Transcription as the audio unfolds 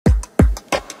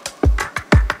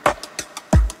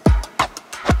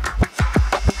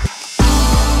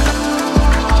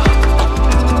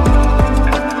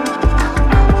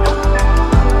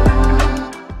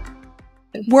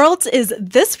Worlds is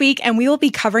this week, and we will be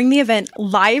covering the event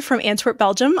live from Antwerp,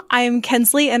 Belgium. I am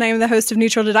Kensley, and I am the host of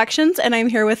Neutral Deductions, and I'm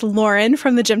here with Lauren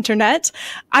from the Gymternet.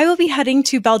 I will be heading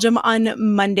to Belgium on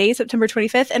Monday, September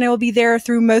 25th, and I will be there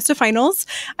through most of finals.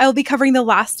 I will be covering the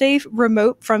last day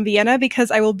remote from Vienna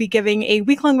because I will be giving a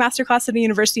week-long masterclass at a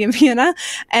university in Vienna,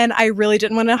 and I really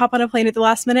didn't want to hop on a plane at the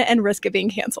last minute and risk it being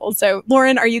canceled. So,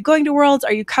 Lauren, are you going to Worlds?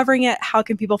 Are you covering it? How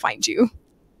can people find you?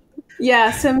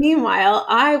 Yeah, so meanwhile,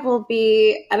 I will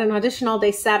be at an audition all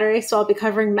day Saturday, so I'll be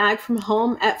covering MAG from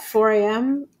home at 4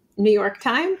 a.m. New York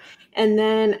time. And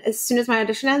then as soon as my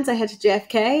audition ends, I head to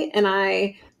JFK and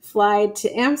I fly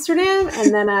to Amsterdam,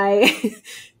 and then I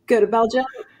go to Belgium.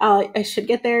 I should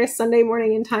get there Sunday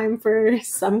morning in time for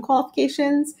some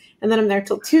qualifications, and then I'm there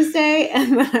till Tuesday,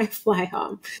 and then I fly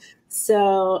home.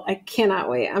 So I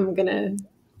cannot wait. I'm going to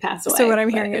pass away. So what I'm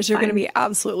hearing is you're going to be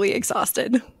absolutely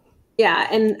exhausted. Yeah,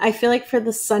 and I feel like for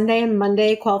the Sunday and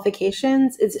Monday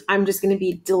qualifications, I'm just going to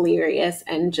be delirious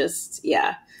and just,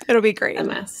 it'll be great. A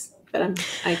mess. But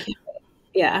I can't.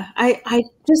 Yeah, I'm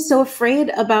just so afraid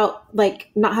about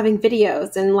like not having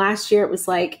videos. And last year it was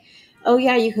like, oh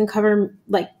yeah, you can cover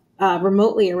like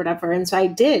remotely or whatever. And so I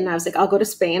did, and I was like, I'll go to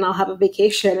Spain, I'll have a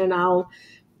vacation, and I'll,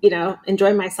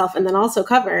 enjoy myself, and then also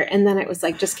cover. And then it was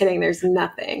like, just kidding, there's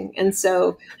nothing. And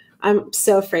so I'm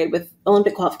so afraid with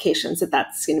Olympic qualifications that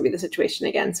that's going to be the situation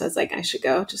again. So I was like, I should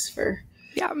go just for...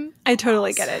 Yeah, I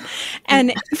totally get it.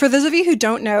 And for those of you who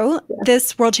don't know,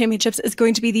 this World Championships is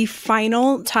going to be the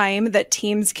final time that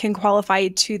teams can qualify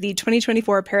to the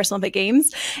 2024 Paris Olympic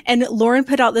Games. And Lauren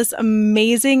put out this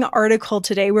amazing article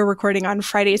today. We're recording on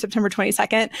Friday, September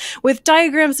 22nd, with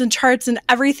diagrams and charts and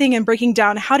everything, and breaking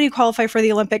down how do you qualify for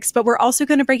the Olympics. But we're also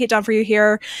going to break it down for you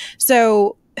here.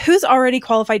 So who's already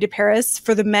qualified to Paris?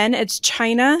 For the men, it's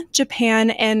China,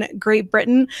 Japan, and Great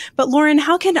Britain. But Lauren,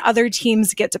 how can other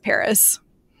teams get to Paris?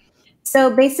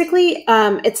 So basically,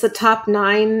 it's the top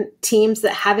 9 teams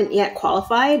that haven't yet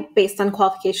qualified based on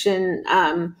qualification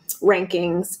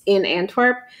rankings in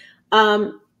Antwerp.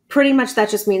 Pretty much that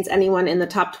just means anyone in the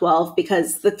top 12,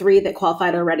 because the 3 that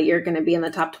qualified already are going to be in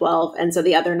the top 12. And so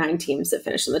the other 9 teams that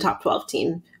finish in the top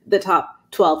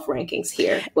 12 rankings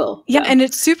here will. Yeah, and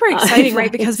it's super exciting,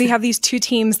 right? Because we have these 2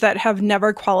 teams that have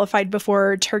never qualified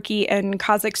before, Turkey and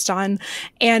Kazakhstan,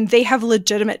 and they have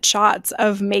legitimate shots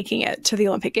of making it to the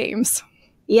Olympic Games.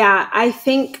 Yeah, I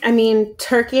mean,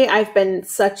 Turkey, I've been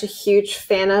such a huge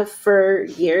fan of for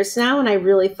years now, and I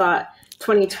really thought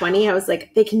 2020, I was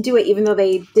like, they can do it, even though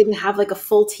they didn't have like a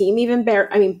full team,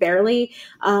 barely.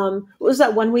 What was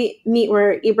that one meet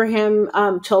where Ibrahim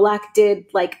Cholak did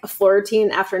like a floor routine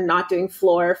after not doing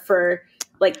floor for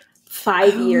like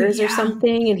 5 years or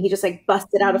something, and he just like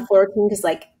busted out a floor routine because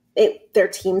like their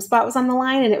team spot was on the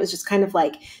line, and it was just kind of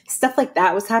like stuff like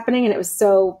that was happening, and it was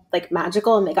so like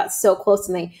magical, and they got so close,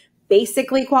 and they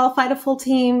basically qualified a full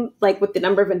team, like with the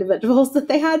number of individuals that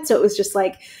they had. So it was just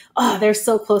like, oh, they're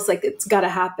so close. Like it's got to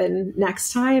happen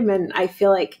next time. And I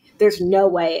feel like there's no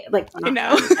way, like I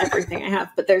know everything I have,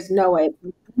 but there's no way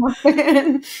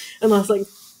unless like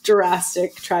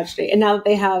drastic tragedy. And now that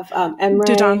they have Emre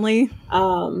Dodonli,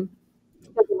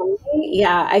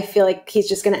 yeah, I feel like he's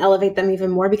just going to elevate them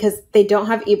even more because they don't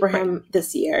have Ibrahim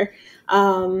this year.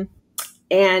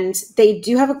 And they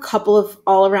do have a couple of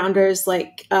all-arounders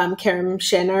like Kerem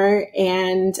Şener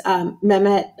and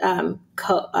Mehmet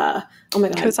Kosak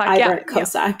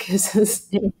is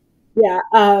his name. Yeah.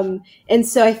 And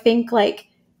so I think like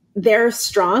they're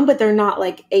strong, but they're not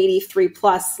like 83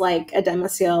 plus like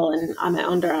Ademasil and Ahmet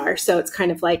Önder are. So it's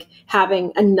kind of like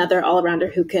having another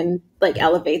all-arounder who can like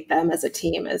elevate them as a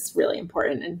team is really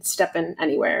important and step in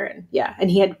anywhere. And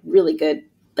and he had really good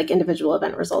like individual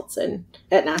event results at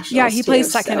nationals. Yeah, he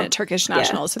plays second at Turkish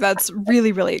nationals. So that's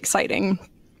really, really exciting.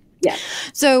 Yeah.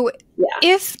 So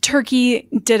if Turkey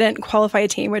didn't qualify a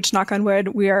team, which knock on wood,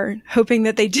 we are hoping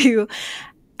that they do,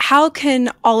 how can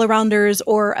all-arounders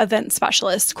or event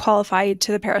specialists qualify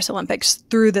to the Paris Olympics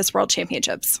through this World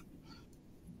Championships?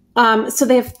 So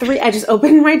they have 3. I just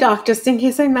opened my doc just in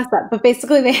case I mess up. But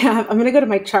basically they have, I'm going to go to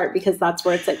my chart because that's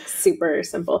where it's like super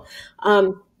simple.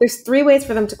 There's 3 ways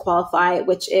for them to qualify,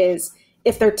 which is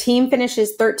if their team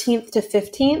finishes 13th to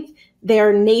 15th,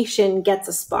 their nation gets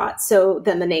a spot. So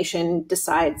then the nation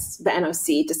decides, the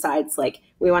NOC decides like,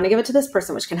 we want to give it to this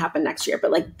person, which can happen next year,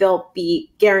 but like they'll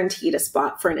be guaranteed a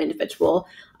spot for an individual.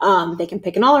 They can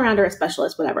pick an all-arounder, a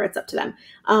specialist, whatever, it's up to them.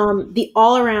 The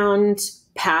all-around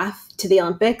path to the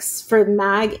Olympics for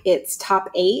MAG, it's top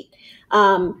 8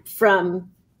 from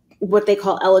what they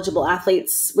call eligible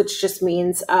athletes, which just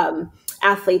means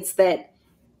athletes that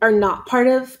are not part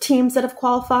of teams that have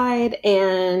qualified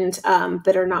and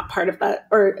that are not part of that,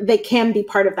 or they can be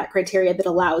part of that criteria that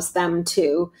allows them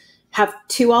to have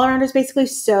 2 all-arounders basically.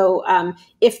 So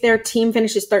if their team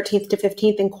finishes 13th to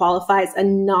 15th and qualifies a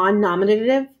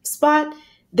non-nominative spot,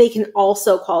 they can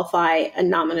also qualify a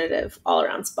nominative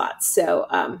all-around spot. So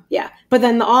yeah, but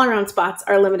then the all-around spots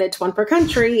are limited to 1 per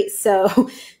country. So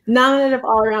nominative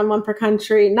all-around 1 per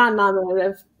country,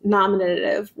 nominative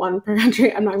 1 per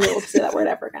country. I'm not going to be able to say that word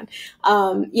ever again.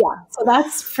 Yeah, so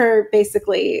that's for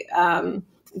basically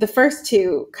the first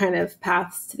 2 kind of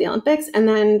paths to the Olympics. And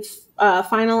then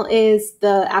final is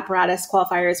the apparatus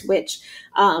qualifiers, which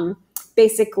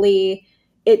basically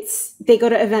they go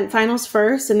to event finals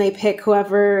first, and they pick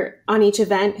whoever on each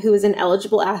event who is an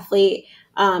eligible athlete.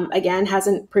 Again,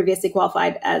 hasn't previously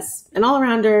qualified as an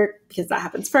all-arounder, because that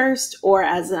happens first, or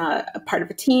as a part of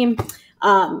a team.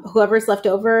 Whoever's left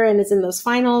over and is in those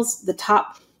finals, the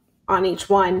top on each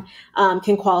one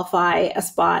can qualify a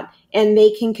spot, and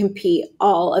they can compete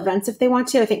all events if they want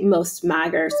to. I think most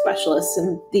MAG are specialists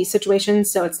in these situations,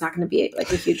 so it's not going to be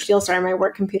like a huge deal. Sorry, my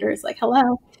work computer is like,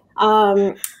 hello.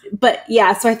 But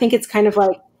yeah, so I think it's kind of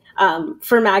like,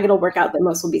 for MAG, it'll work out that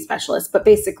most will be specialists. But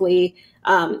basically,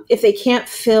 if they can't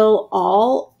fill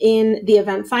all in the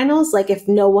event finals, like if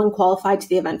no one qualified to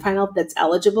the event final that's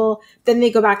eligible, then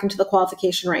they go back into the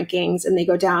qualification rankings and they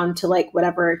go down to like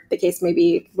whatever the case may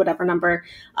be, whatever number.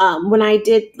 When I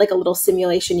did like a little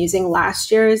simulation using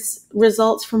last year's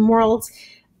results from Worlds,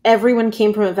 everyone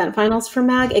came from event finals for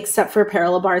MAG except for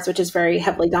parallel bars, which is very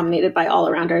heavily dominated by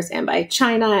all-arounders and by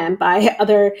China and by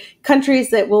other countries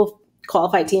that will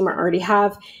qualify team or already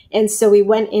have. And so we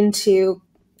went into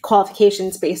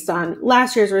qualifications based on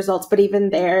last year's results, but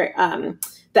even there,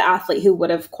 the athlete who would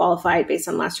have qualified based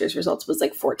on last year's results was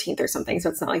like 14th or something. So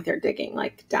it's not like they're digging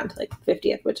like down to like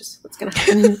 50th, which is what's going to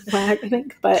happen in flag, I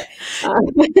think. But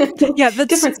yeah,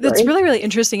 that's really, really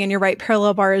interesting. And you're right.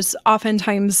 Parallel bars,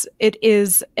 oftentimes it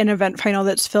is an event final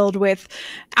that's filled with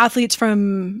athletes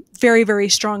from very, very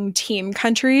strong team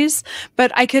countries.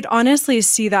 But I could honestly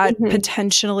see that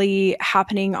potentially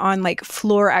happening on like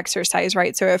floor exercise,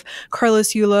 right? So if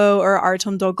Carlos Yulo or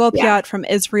Artem Dolgopiat from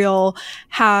Israel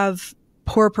have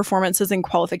poor performances in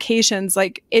qualifications,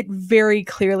 like it very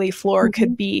clearly floor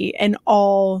could be an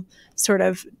all sort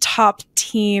of top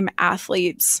team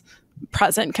athletes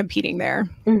present competing there.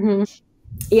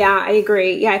 Yeah, I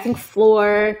agree. Yeah, I think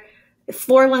floor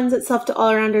lends itself to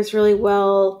all-arounders really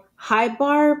well. High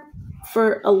bar,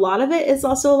 for a lot of it, is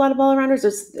also a lot of all-arounders.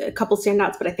 There's a couple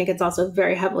standouts, but I think it's also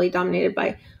very heavily dominated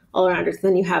by all-arounders.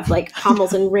 Then you have like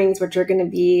pommels and rings, which are going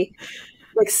to be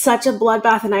like such a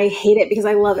bloodbath, and I hate it because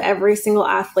I love every single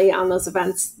athlete on those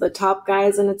events, the top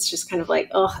guys, and it's just kind of like,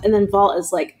 ugh. And then vault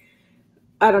is like,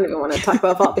 I don't even want to talk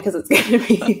about vault because it's going to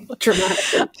be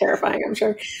dramatic and terrifying, I'm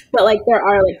sure. But like there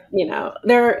are like, you know,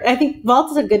 I think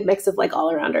vault is a good mix of like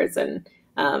all-arounders and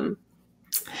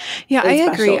yeah, I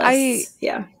agree.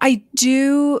 I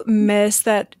do miss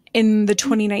that in the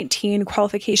 2019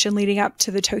 qualification leading up to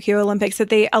the Tokyo Olympics that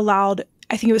they allowed,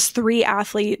 I think it was 3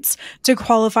 athletes to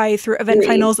qualify through event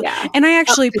finals. Yeah. And I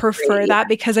actually prefer that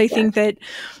because I think that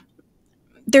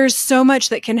there's so much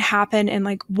that can happen. And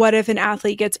like, what if an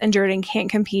athlete gets injured and can't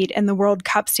compete in the World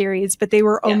Cup series, but they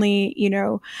were only, you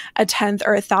know, a 10th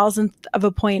or a 1,000th of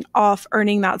a point off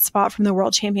earning that spot from the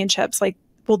World Championships? Like,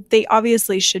 well, they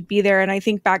obviously should be there. And I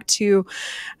think back to,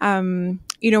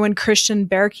 you know, when Christian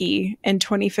Berkey in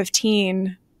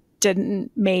 2015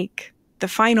 didn't make the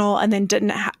final and then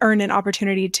didn't earn an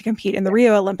opportunity to compete in the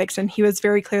Rio Olympics. And he was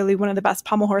very clearly one of the best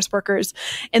pommel horse workers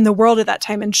in the world at that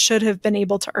time and should have been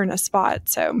able to earn a spot.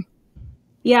 So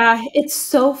yeah, it's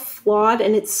so flawed,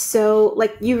 and it's so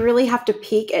like you really have to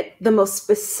peak at the most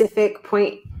specific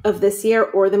point of this year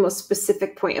or the most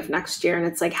specific point of next year. And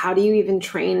it's like, how do you even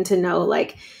train to know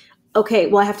like, okay,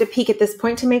 well, I have to peak at this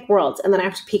point to make Worlds, and then I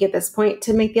have to peak at this point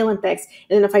to make the Olympics.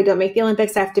 And then if I don't make the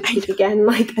Olympics, I have to peak again,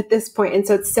 like at this point. And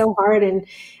so it's so hard. And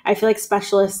I feel like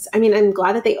specialists, I mean, I'm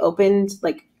glad that they opened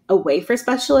like a way for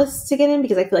specialists to get in,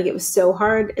 because I feel like it was so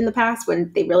hard in the past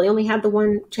when they really only had the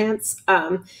one chance.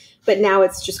 But now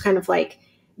it's just kind of like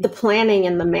the planning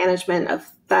and the management of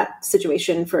that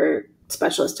situation for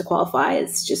specialists to qualify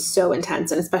is just so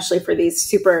intense. And especially for these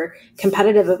super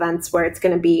competitive events where it's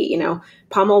going to be, you know,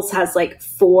 Pommels has like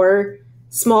 4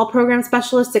 small program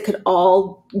specialists that could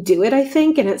all do it, I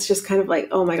think. And it's just kind of like,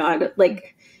 oh my God,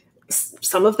 like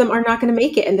some of them are not going to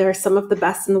make it, and they're some of the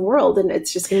best in the world, and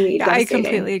it's just going to be devastating. I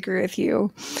completely agree with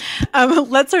you.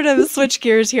 Let's sort of switch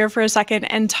gears here for a second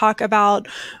and talk about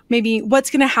maybe what's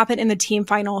going to happen in the team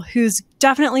final, who's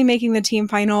definitely making the team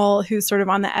final, who's sort of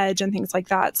on the edge and things like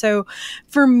that. So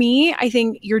for me, I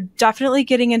think you're definitely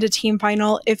getting into team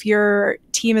final if your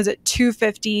team is at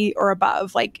 250 or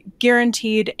above, like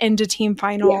guaranteed into team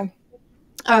final. Yeah.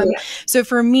 So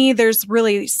for me, there's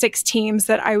really 6 teams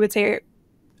that I would say,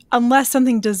 unless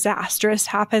something disastrous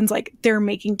happens, like they're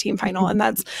making team final. And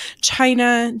that's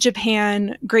China,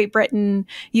 Japan, Great Britain,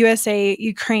 USA,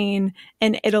 Ukraine,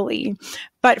 and Italy.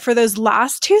 But for those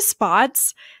last 2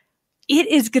 spots, it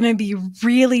is going to be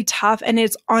really tough. And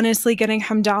it's honestly going to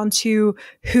come down to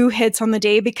who hits on the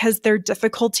day, because their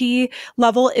difficulty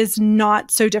level is not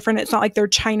so different. It's not like they're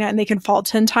China and they can fall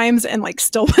 10 times and like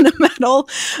still win a medal.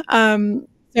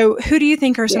 So who do you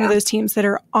think are some of those teams that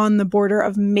are on the border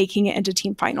of making it into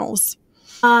team finals?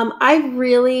 I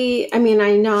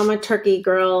know I'm a Turkey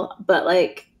girl, but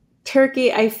like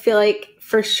Turkey, I feel like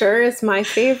for sure is my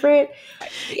favorite.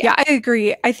 Yeah, I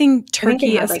agree. I think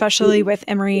Turkey, especially with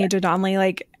Emre Dodonli,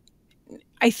 like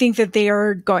I think that they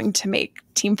are going to make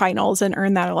team finals and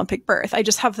earn that Olympic berth. I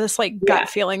just have this like gut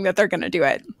feeling that they're going to do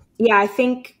it. Yeah, I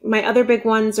think my other big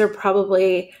ones are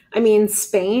probably,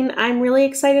 Spain, I'm really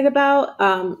excited about,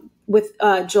 with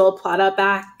Joel Plata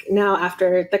back now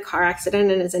after the car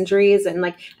accident and his injuries. And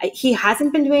like, he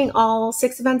hasn't been doing all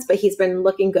 6 events, but he's been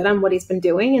looking good on what he's been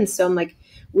doing. And so I'm like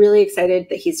really excited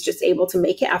that he's just able to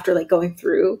make it after like going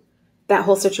through that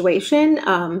whole situation.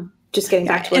 Just getting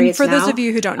back to where he is now. And for those of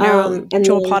you who don't know,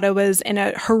 Joel Plata was in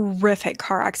a horrific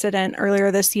car accident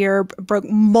earlier this year, broke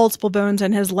multiple bones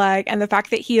in his leg. And the fact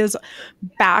that he is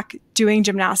back doing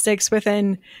gymnastics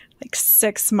within like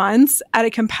 6 months at a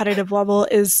competitive level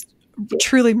is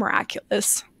truly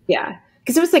miraculous. Yeah.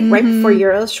 Because it was like right before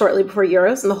Euros, shortly before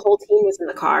Euros, and the whole team was in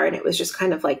the car, and it was just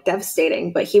kind of like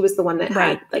devastating. But he was the one that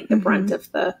had like the brunt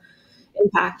of the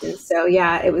impact. And so,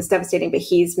 yeah, it was devastating, but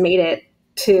he's made it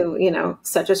to,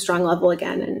 such a strong level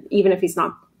again. And even if he's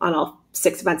not on all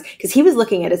 6 events, because he was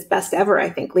looking at his best ever, I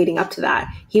think, leading up to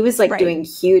that, he was like doing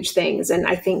huge things. And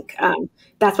I think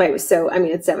that's why it was so,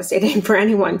 it's devastating for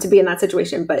anyone to be in that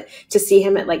situation, but to see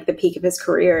him at like the peak of his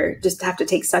career, just to have to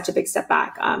take such a big step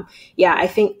back. I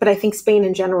think Spain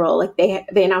in general, like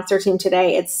they announced their team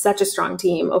today. It's such a strong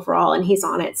team overall, and he's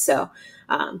on it. So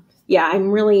I'm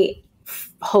really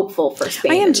hopeful for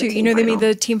Spain. I am too. They made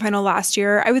the team final last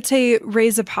year. I would say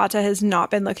Ray Zapata has not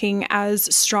been looking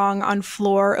as strong on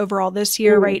floor overall this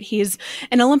year, right? He's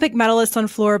an Olympic medalist on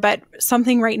floor, but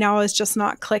something right now is just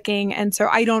not clicking. And so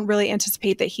I don't really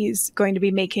anticipate that he's going to be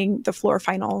making the floor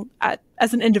final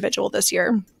as an individual this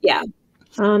year. Yeah.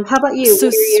 How about you?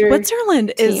 So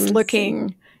Switzerland is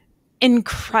looking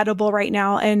incredible right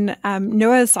now. And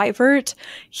Noah Seifert,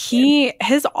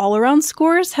 his all-around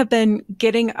scores have been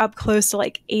getting up close to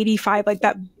like 85, like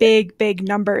that big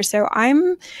number. So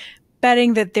I'm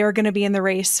betting that they're going to be in the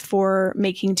race for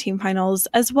making team finals,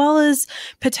 as well as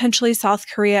potentially South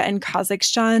Korea and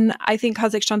Kazakhstan. I think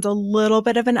Kazakhstan's a little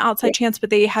bit of an outside chance,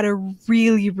 but they had a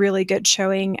really, really good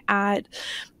showing at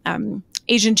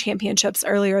Asian Championships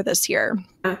earlier this year.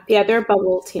 Yeah, they're a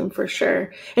bubble team for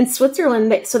sure. And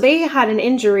Switzerland, they had an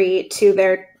injury to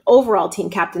their overall team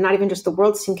captain, not even just the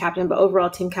world's team captain, but overall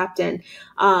team captain.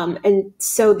 And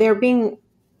so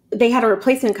they had a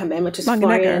replacement come in, which is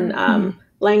Florian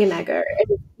Langenegger.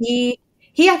 And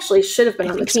he actually should have been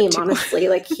on the team, honestly.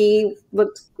 Like, he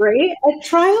looked great at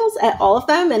trials, at all of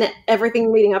them, and at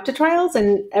everything leading up to trials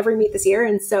and every meet this year.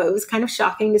 And so it was kind of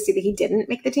shocking to see that he didn't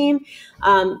make the team.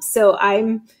 So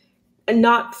I'm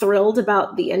not thrilled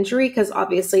about the injury, because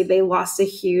obviously they lost a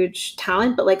huge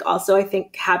talent. But like, also, I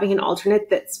think having an alternate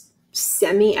that's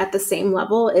semi at the same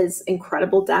level is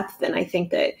incredible depth. And I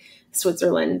think that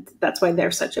Switzerland, that's why they're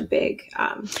such a big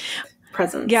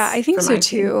presence. Yeah, I think so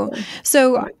too.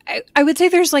 So I would say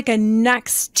there's like a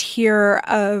next tier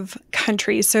of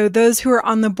countries. So those who are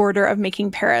on the border of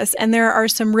making Paris, and there are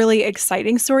some really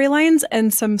exciting storylines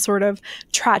and some sort of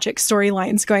tragic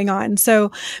storylines going on.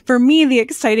 So for me, the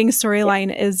exciting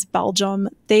storyline is Belgium.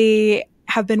 They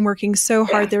have been working so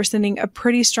hard. They're sending a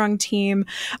pretty strong team.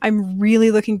 I'm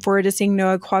really looking forward to seeing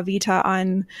Noah Quavita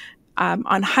on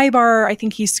high bar. I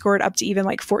think he scored up to even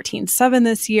like 14.7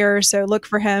 this year. So look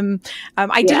for him.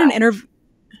 I did an interview.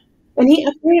 And he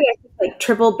upgraded, I think, like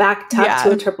triple back tuck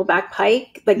to a triple back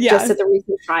pike, like just at the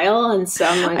recent trial. And so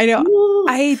I'm like, I know.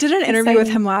 I did an interview with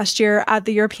him last year at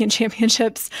the European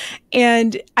Championships,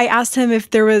 and I asked him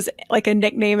if there was like a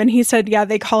nickname, and he said, yeah,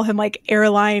 they call him like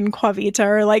Airline Quavita,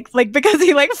 or like because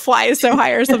he like flies so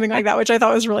high or something like that, which I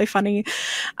thought was really funny.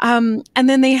 And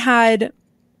then they had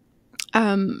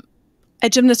a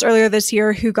gymnast earlier this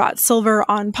year who got silver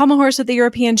on pommel horse at the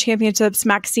European Championships,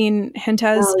 Maxine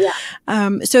Hentes.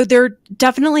 So they're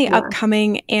definitely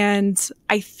upcoming, and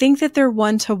I think that they're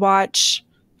one to watch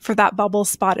for that bubble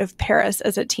spot of Paris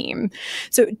as a team.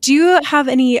 So do you have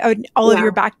any, all of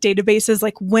your back databases,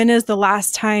 like when is the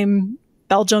last time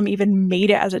Belgium even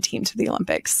made it as a team to the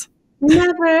Olympics?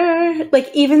 Never. Like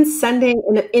even sending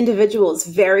an individual is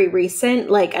very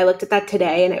recent. Like I looked at that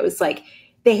today, and it was like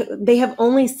they have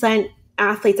only sent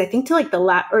athletes, I think, to like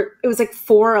or it was like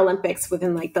 4 Olympics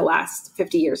within like the last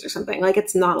 50 years or something. Like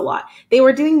it's not a lot. They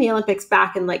were doing the Olympics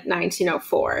back in like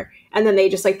 1904, and then they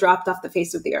just like dropped off the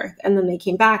face of the earth, and then they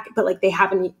came back, but like they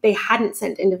hadn't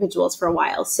sent individuals for a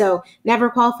while. So never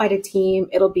qualified a team.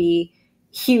 It'll be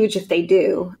huge if they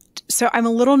do. So I'm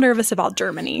a little nervous about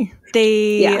Germany.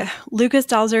 Lucas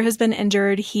Dalzer has been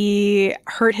injured. He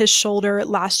hurt his shoulder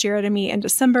last year at a meet in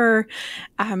December.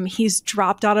 He's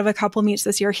dropped out of a couple meets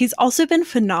this year. He's also been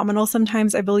phenomenal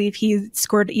sometimes. I believe he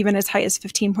scored even as high as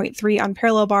 15.3 on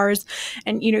parallel bars.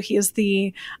 And, you know, he is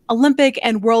the Olympic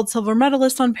and world silver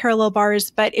medalist on parallel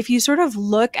bars. But if you sort of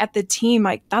look at the team,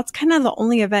 like that's kind of the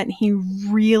only event he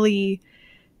really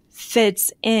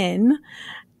fits in.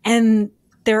 And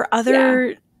their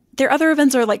other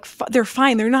events are like, they're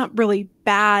fine. They're not really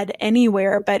bad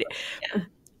anywhere, but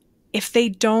if they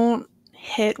don't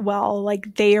hit well,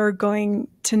 like they are going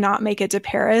to not make it to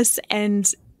Paris.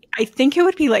 And I think it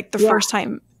would be like the first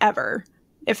time ever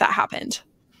if that happened.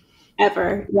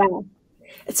 Ever. Yeah.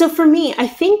 So for me, I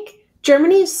think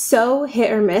Germany is so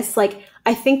hit or miss. Like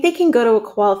I think they can go to a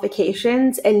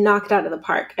qualifications and knock it out of the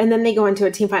park. And then they go into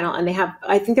a team final, and they have,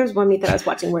 I think there was one meet that I was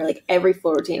watching where like every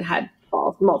floor routine had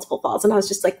multiple falls, and I was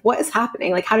just like, what is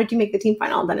happening? Like, how did you make the team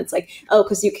final? And then it's like, oh,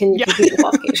 because you can compete in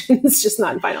qualifications, just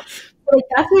not in final. But like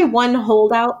that's my one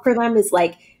holdout for them, is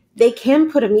like they can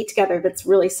put a meet together that's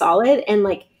really solid, and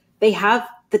like they have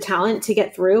the talent to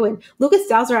get through. And Lucas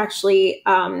Dalzer actually,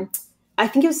 I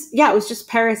think it was just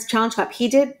Paris Challenge Cup. He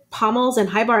did pommels and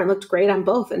high bar and looked great on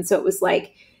both, and so it was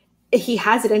like he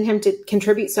has it in him to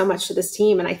contribute so much to this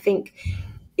team. And I think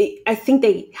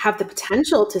they have the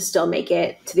potential to still make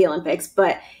it to the Olympics,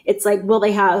 but it's like, will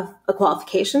they have a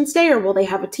qualifications day, or will they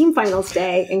have a team finals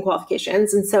day in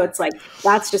qualifications? And so it's like,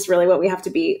 that's just really what we have to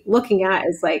be looking at,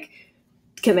 is like,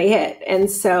 can they hit? And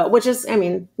so, which is, I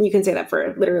mean, you can say that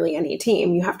for literally any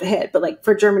team, you have to hit, but like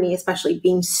for Germany, especially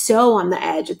being so on the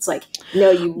edge, it's like,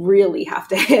 no, you really have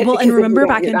to hit. Well, and remember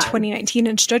back in 2019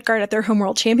 in Stuttgart at their home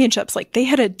world championships, like they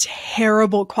had a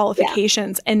terrible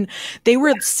qualifications, and they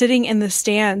were sitting in the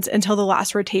stands until the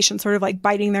last rotation, sort of like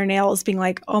biting their nails, being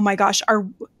like, oh my gosh,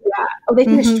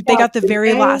 they got the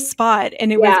very last spot,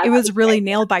 and it was really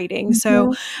nail biting.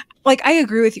 So like, I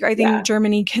agree with you. I think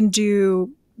Germany can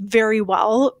do very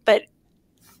well, but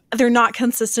they're not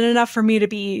consistent enough for me to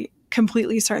be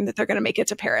completely certain that they're going to make it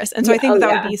to Paris. And so I think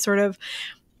that would be sort of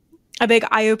a big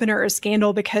eye opener or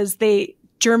scandal, because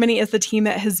Germany is the team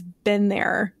that has been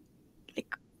there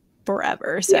like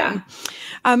forever. So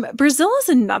Brazil is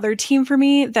another team for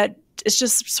me that is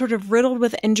just sort of riddled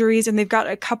with injuries, and they've got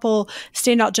a couple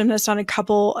standout gymnasts on a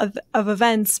couple of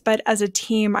events, but as a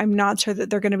team, I'm not sure that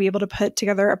they're going to be able to put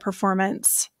together a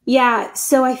performance. Yeah.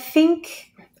 So I think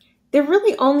they're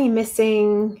really only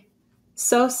missing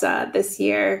Sosa this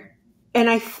year.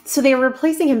 And so they were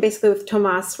replacing him basically with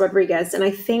Tomas Rodriguez. And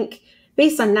I think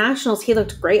based on nationals, he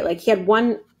looked great. Like he had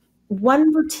one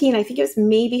routine, I think it was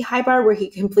maybe high bar, where he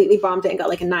completely bombed it and got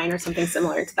like a 9 or something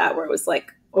similar to that, where it was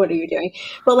like, what are you doing?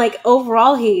 But like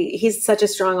overall, he's such a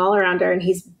strong all-arounder, and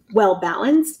he's well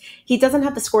balanced. He doesn't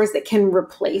have the scores that can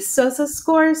replace Sosa's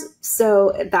scores.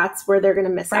 So that's where they're going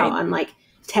to miss out on like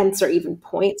tenths or even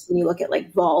points when you look at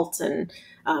like vault and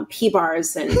P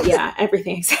bars and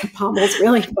everything except pommels,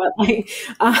 really. But like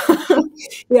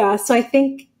so I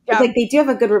think like they do have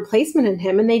a good replacement in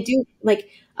him, and they do like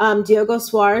Diogo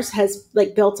Soares has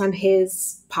like built on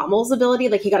his pommels ability.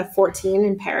 Like he got a 14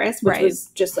 in Paris, which was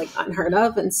just like unheard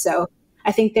of. And so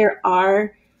I think there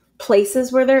are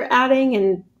places where they're adding,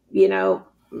 and you know,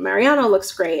 Mariano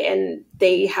looks great, and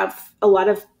they have a lot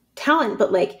of talent,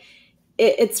 but like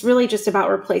it's really just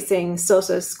about replacing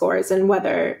Sosa's scores, and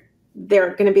whether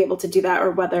they're going to be able to do that,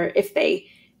 or whether if they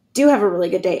do have a really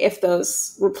good day, if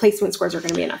those replacement scores are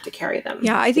going to be enough to carry them.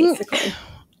 Yeah, I think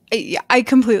I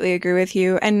completely agree with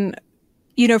you. And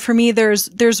for me,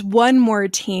 there's one more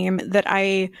team that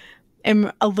I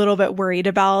am a little bit worried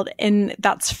about, and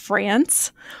that's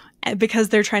France, because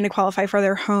they're trying to qualify for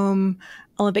their home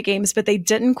Olympic Games, but they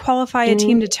didn't qualify a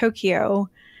team to Tokyo.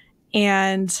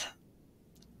 And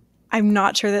I'm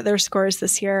not sure that their scores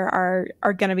this year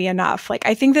are going to be enough. Like,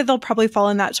 I think that they'll probably fall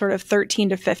in that sort of 13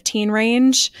 to 15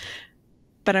 range,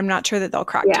 but I'm not sure that they'll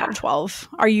crack top 12.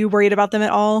 Are you worried about them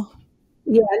at all?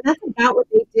 Yeah, and that's about what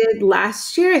they did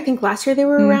last year. I think last year they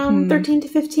were around 13 to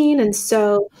 15.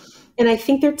 And I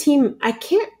think their team, I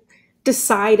can't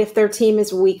decide if their team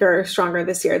is weaker or stronger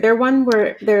this year. They're one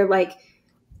where they're like,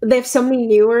 they have so many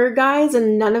newer guys,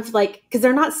 and none of because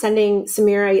they're not sending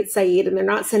Samir Saeed and they're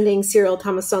not sending Cyril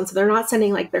Thomasson. So they're not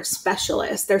sending their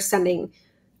specialists. They're sending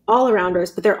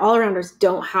all-arounders, but their all-arounders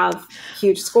don't have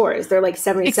huge scores. They're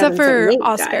 77, except for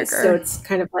guys. So it's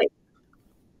kind of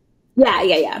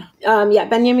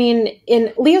Benjamin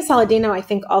in Leo Saladino, I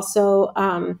think also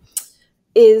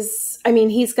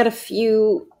he's got a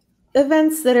few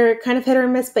events that are kind of hit or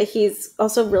miss, but he's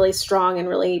also really strong and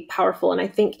really powerful. And I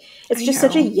think it's just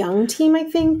such a young team, I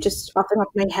think, just off the top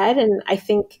of my head. And I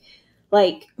think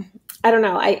I don't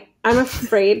know, I'm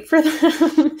afraid for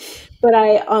them, but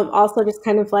I also just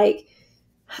kind of I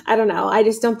don't know. I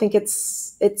just don't think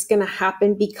it's going to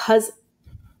happen because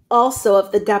also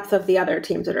of the depth of the other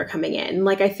teams that are coming in.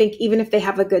 I think even if they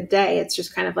have a good day, it's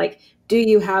just kind of do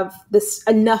you have this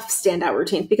enough standout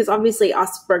routines? Because obviously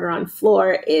Osberger on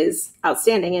floor is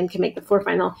outstanding and can make the floor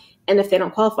final. And if they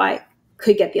don't qualify,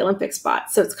 could get the Olympic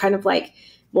spot. So it's kind of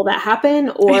will that happen?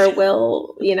 Or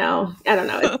will, I don't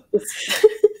know.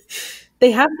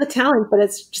 They have the talent, but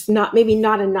it's just maybe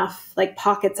not enough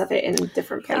pockets of it in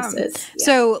different places. Yeah.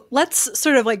 So let's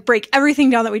sort of break everything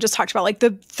down that we just talked about,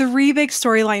 the three big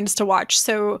storylines to watch.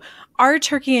 So are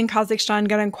Turkey and Kazakhstan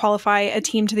going to qualify a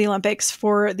team to the Olympics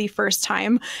for the first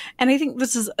time? And I think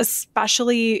this is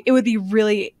it would be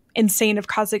really insane if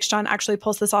Kazakhstan actually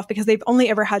pulls this off, because they've only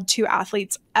ever had two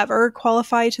athletes ever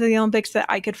qualify to the Olympics that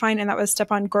I could find, and that was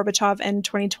Stepan Gorbachev in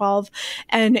 2012,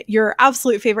 and your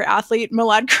absolute favorite athlete,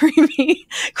 Milad Karimi,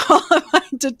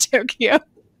 qualified to Tokyo.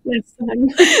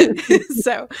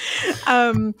 So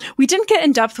we didn't get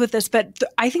in depth with this, but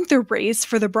I think the race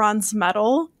for the bronze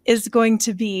medal is going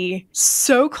to be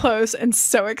so close and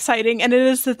so exciting, and it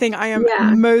is the thing I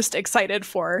am most excited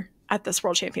for at this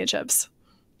World Championships.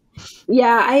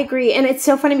 Yeah, I agree. And it's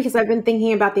so funny because I've been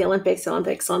thinking about the Olympics. So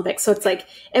it's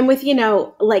and with,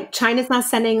 China's not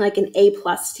sending an A+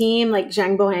 team,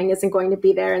 Zhang Boheng isn't going to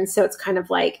be there. And so it's kind of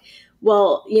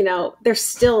well, they're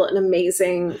still an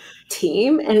amazing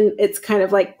team. And it's kind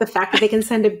of the fact that they can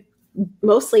send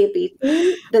mostly a B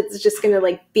team that's just going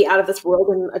to be out of this world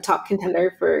and a top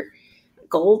contender for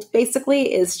gold,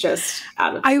 basically, is just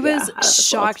out of. I was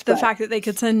shocked the fact that they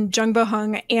could send Jung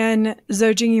Bo-hung and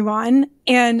Zhou Jingyuan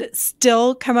and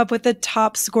still come up with the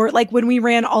top score. When we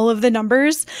ran all of the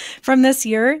numbers from this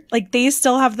year, they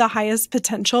still have the highest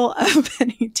potential of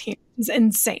any team. It's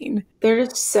insane. They're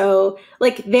just so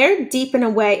they're deep in a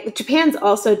way. Japan's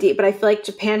also deep, but I feel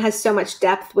Japan has so much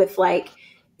depth with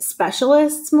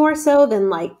specialists more so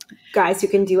than guys who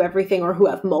can do everything or who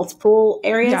have multiple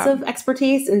areas of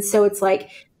expertise. And so it's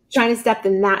China's depth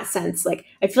in that sense.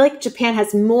 I feel Japan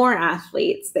has more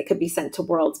athletes that could be sent to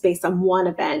Worlds based on one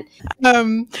event.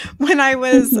 When I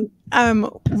was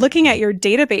looking at your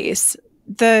database,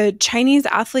 the Chinese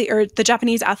athlete or the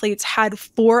Japanese athletes had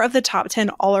 4 of the top 10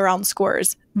 all-around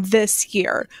scores this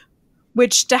year,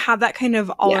 which to have that kind of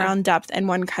all-around depth in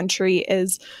one country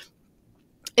is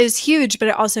huge, but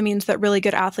it also means that really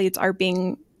good athletes are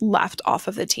being left off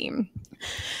of the team.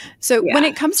 So when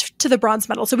it comes to the bronze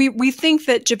medal, so we think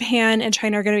that Japan and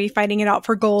China are going to be fighting it out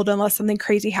for gold unless something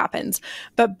crazy happens.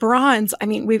 But bronze,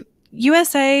 we've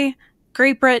USA,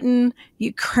 Great Britain,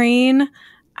 Ukraine,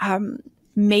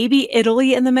 maybe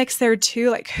Italy in the mix there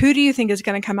too. Who do you think is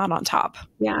going to come out on top?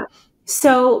 Yeah.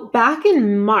 So back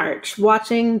in March,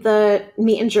 watching the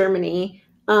meet in Germany,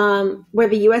 where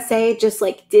the USA just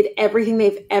did everything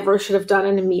they've ever should have done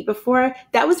in a meet before.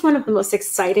 That was one of the most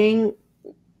exciting,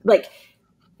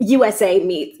 USA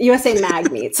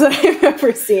mag meets that I've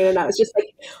ever seen. And I was just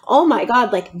oh my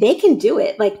God, they can do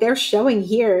it. They're showing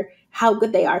here how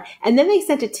good they are. And then they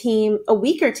sent a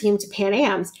weaker team to Pan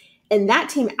Ams, and that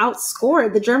team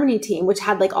outscored the Germany team, which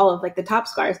had all of the top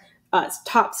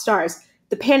stars.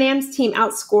 The Pan Ams team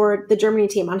outscored the Germany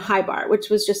team on high bar, which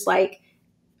was just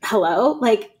hello,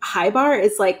 high bar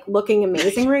is looking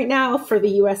amazing right now for the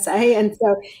USA. And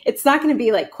so it's not going to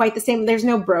be quite the same. There's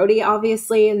no Brody,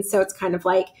 obviously. And so it's kind of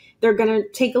they're going to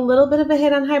take a little bit of a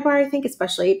hit on high bar, I think,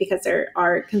 especially because there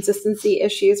are consistency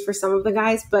issues for some of the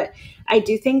guys. But I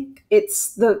do think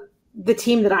it's the the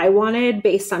team that I wanted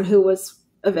based on who was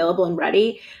available and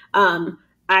ready.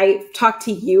 I talked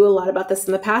to you a lot about this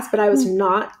in the past, but I was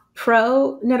not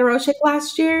pro Nedoroshic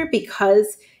last year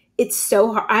because it's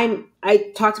so hard.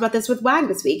 I talked about this with WAG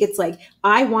this week. It's like,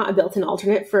 I want a built-in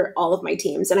alternate for all of my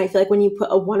teams. And I feel like when you put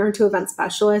a 1 or 2 event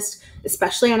specialist,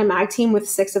 especially on a MAG team with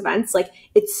 6 events, like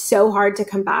it's so hard to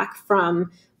come back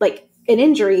from like an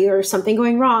injury or something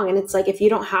going wrong. And it's like, if you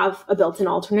don't have a built-in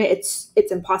alternate,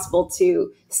 it's impossible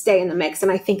to stay in the mix.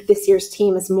 And I think this year's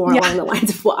team is more along the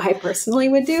lines of what I personally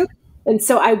would do. And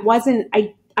so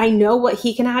I know what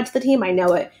he can add to the team. I know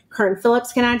what Kern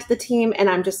Phillips can add to the team. And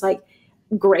I'm just like,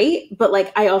 great. But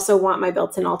like, I also want my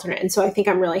built-in alternate. And so I think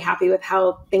I'm really happy with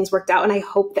how things worked out. And I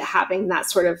hope that having that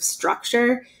sort of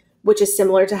structure, which is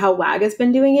similar to how WAG has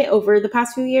been doing it over the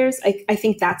past few years, I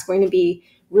think that's going to be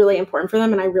really important for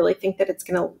them. And I really think that it's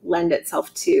going to lend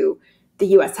itself to the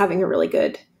US having a really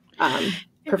good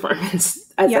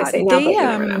performance, as I say now, but you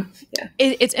never know.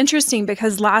 It's interesting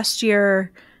because last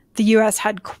year, the US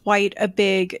had quite a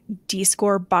big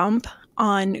D-score bump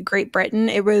on Great Britain.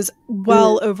 It was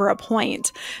well over a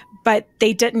point, but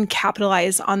they didn't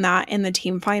capitalize on that in the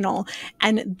team final.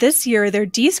 And this year, their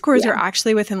D-scores are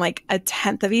actually within like a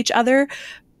 1/10 of each other,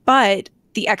 but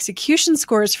the execution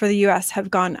scores for the US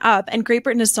have gone up, and Great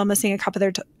Britain is still missing a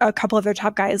couple of their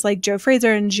top guys like Joe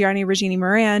Fraser and Gianni Regini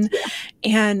Moran.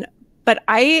 But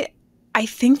I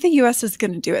think the US is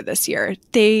going to do it this year.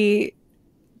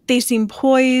 They seem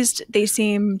poised. They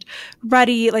seemed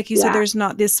ready. Like you said, there's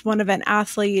not this one event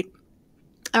athlete,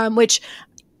 which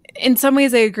in some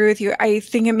ways I agree with you. I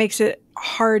think it makes it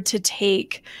hard to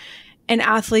take an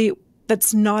athlete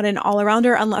that's not an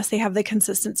all-arounder unless they have the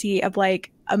consistency of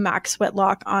like a Max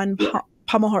Whitlock on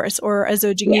pommel horse or a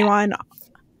Zhou Jingyu on.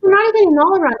 Not even an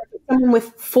all-arounder, someone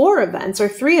with 4 events or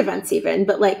 3 events even.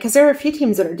 But like, because there are a few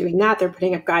teams that are doing that. They're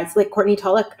putting up guys like Courtney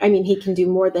Tulloch. I mean, he can do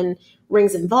more than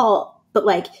rings and vault. But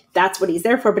like, that's what he's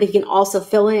there for. But he can also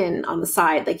fill in on the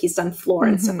side. Like he's done floor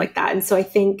and stuff like that. And so I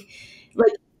think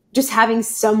like just having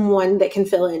someone that can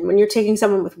fill in when you're taking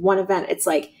someone with 1 event, it's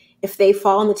like, if they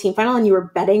fall in the team final and you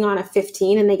were betting on a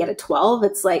 15 and they get a 12,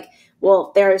 it's like,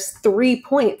 well, there's 3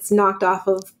 points knocked off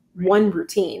of 1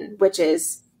 routine, which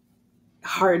is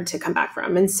hard to come back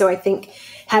from. And so I think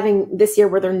having this year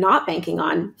where they're not banking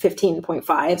on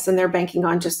 15.5s and they're banking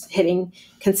on just hitting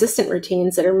consistent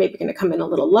routines that are maybe going to come in a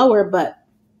little lower, but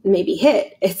maybe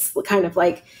hit, it's kind of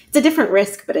like, it's a different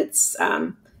risk, but it's,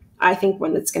 I think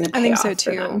one that's going to pay off. I think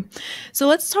so too. So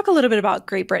let's talk a little bit about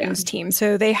Great Britain's team.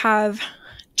 So they have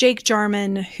Jake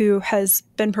Jarman, who has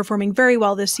been performing very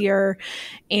well this year,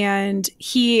 and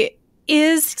he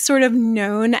is sort of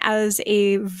known as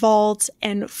a vault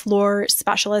and floor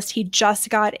specialist. He just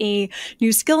got a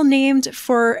new skill named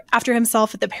after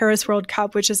himself at the Paris World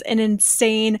Cup, which is an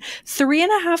insane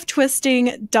 3.5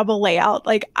 twisting double layout.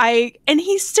 And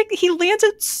he lands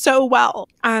it so well.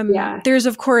 There's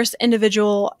of course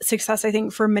individual success, I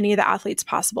think, for many of the athletes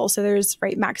possible. So there's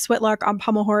Max Whitlock on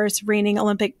pommel horse,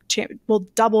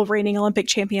 double reigning Olympic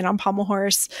champion on pommel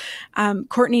horse.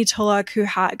 Courtney Tulloch, who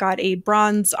got a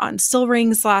bronze on still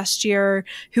rings last year,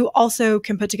 who also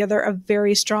can put together a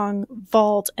very strong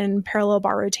vault and parallel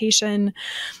bar rotation.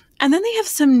 And then they have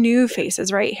some new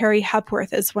faces, right? Harry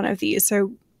Hepworth is one of these.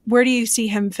 So where do you see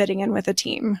him fitting in with a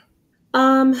team?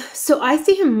 So I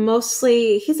see him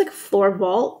mostly, he's like a floor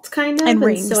vault kind of. And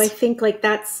rings. So I think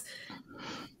that's,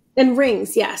 and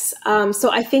rings, yes. So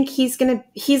I think he's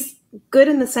good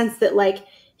in the sense that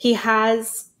he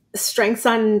has strengths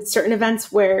on certain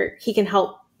events where he can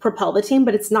help propel the team,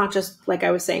 but it's not just, like I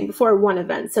was saying before, 1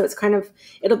 event. So it's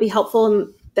it'll be helpful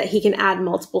that he can add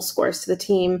multiple scores to the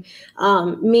team.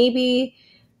 Maybe,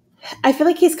 I feel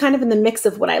like he's kind of in the mix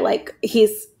of what I like.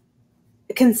 He's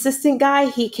a consistent guy.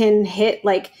 He can hit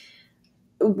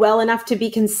well enough to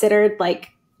be considered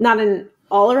not an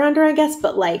all-arounder, I guess,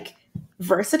 but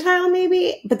versatile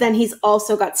maybe, but then he's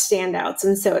also got standouts,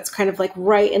 and so it's kind of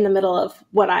right in the middle of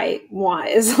what I want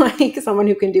is someone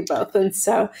who can do both. And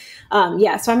so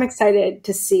so I'm excited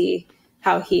to see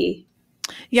how he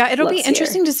it'll be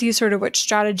interesting to see sort of which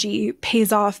strategy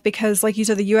pays off, because like you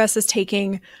said, the US is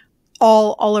taking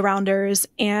all-arounders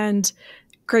and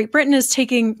Great Britain is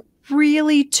taking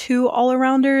really 2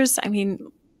 all-arounders. I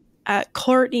mean,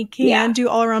 Courtney can do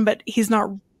all-around, but he's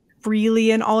not really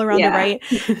an all-arounder, right?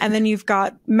 And then you've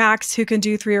got Max, who can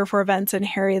do 3 or 4 events, and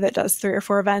Harry that does 3 or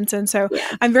 4 events. And so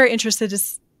I'm very interested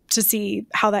to see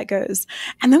how that goes.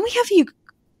 And then we have you.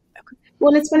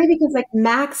 Well, it's funny because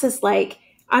Max is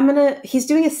he's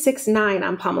doing a 6.9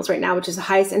 on pommels right now, which is the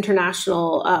highest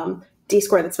international D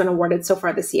score that's been awarded so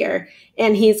far this year.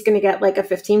 And he's going to get like a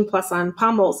 15 plus on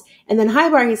pommels. And then high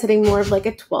bar, he's hitting more of like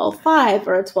a 12.5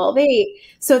 or a 12.8.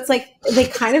 So it's like they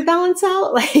kind of balance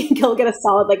out. Like he'll get a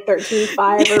solid like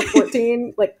 13.5 or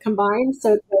 14 like combined.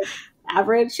 So it's like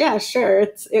average. Yeah, sure.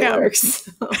 It works.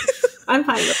 So I'm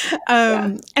fine with it.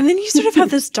 And then you sort of have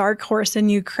this dark horse in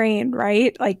Ukraine,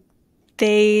 right? Like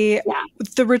the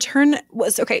return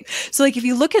was okay. So like if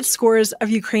you look at scores of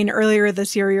Ukraine earlier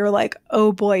this year, you're like,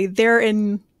 oh boy, they're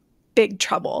in big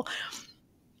trouble.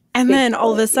 And then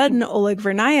all of a sudden, Oleg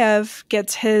Vernayev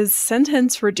gets his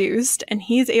sentence reduced and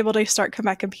he's able to start come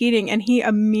back competing, and he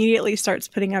immediately starts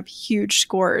putting up huge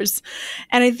scores.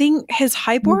 And I think his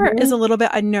high bar is a little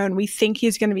bit unknown. We think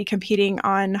he's going to be competing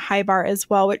on high bar as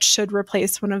well, which should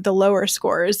replace one of the lower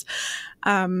scores.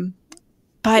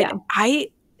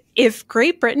 If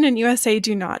Great Britain and USA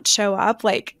do not show up,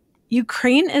 like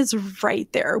Ukraine is right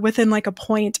there within like a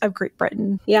point of Great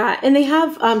Britain. Yeah, and they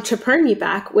have Chaperny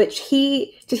back, which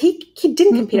he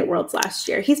didn't compete at Worlds last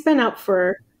year. He's been out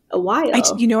for a while. I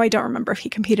don't remember if he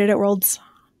competed at Worlds.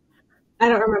 I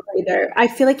don't remember either. I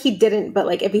feel like he didn't, but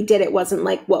like if he did, it wasn't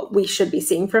like what we should be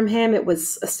seeing from him. It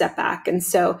was a step back. And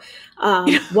so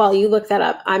while you look that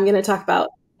up, I'm going to talk about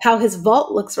how his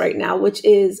vault looks right now, which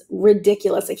is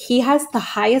ridiculous. Like he has the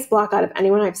highest block out of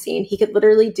anyone I've seen. He could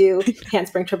literally do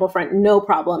handspring triple front, no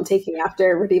problem, taking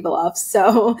after Radivillov.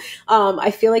 So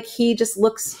I feel like he just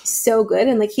looks so good.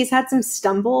 And like he's had some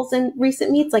stumbles in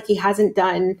recent meets. Like he hasn't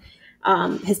done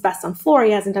his best on floor.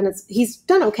 He's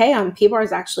done okay on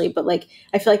P-bars actually. But like,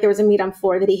 I feel like there was a meet on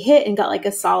floor that he hit and got like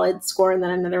a solid score, and then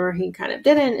another where he kind of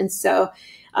didn't. And so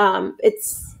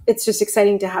it's just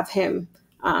exciting to have him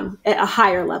at a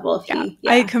higher level.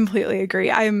 I completely agree.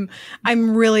 I'm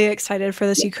really excited for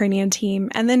this Ukrainian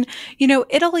team. And then,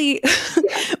 Italy,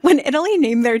 when Italy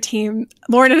named their team,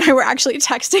 Lauren and I were actually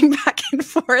texting back and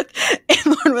forth, and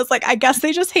Lauren was like, I guess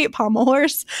they just hate pommel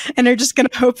horse and are just going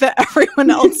to hope that everyone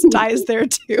else dies there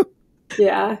too.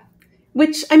 Yeah.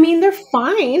 Which, I mean, they're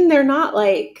fine. They're not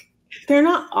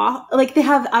off. Like they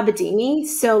have Abedini.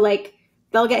 So like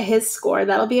they'll get his score.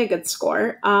 That'll be a good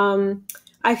score.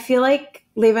 I feel like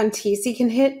Levantisi can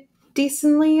hit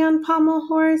decently on pommel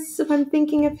horse if I'm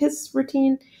thinking of his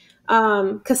routine.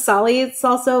 Casali, it's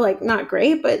also like not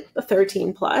great, but a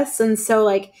 13 plus. And so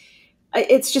like,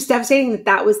 it's just devastating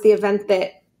that was the event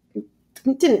that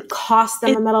didn't cost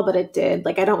them a medal, but it did.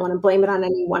 Like, I don't want to blame it on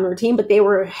any one routine, but they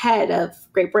were ahead of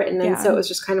Great Britain. And so it was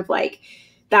just kind of like,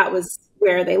 that was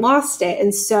where they lost it.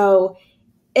 And so,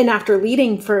 and after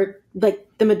leading for like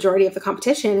the majority of the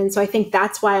competition. And so I think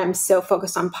that's why I'm so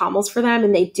focused on pommels for them.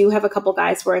 And they do have a couple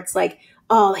guys where it's like,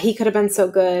 oh, he could have been so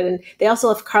good. And they also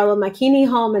left Carlo Macchini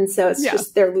home. And so it's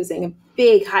just, they're losing a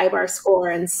big high bar score.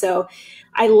 And so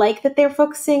I like that they're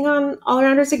focusing on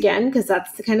all-arounders again, because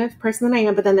that's the kind of person that I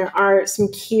am. But then there are some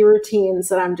key routines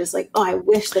that I'm just like, oh, I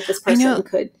wish that this person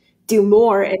could do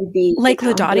more and be like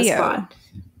Laudatio.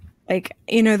 Like,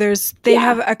 they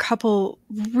have a couple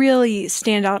really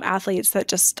standout athletes that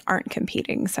just aren't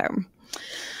competing. So,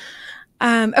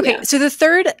 so the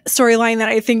third storyline that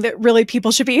I think that really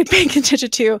people should be paying attention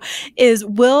to is,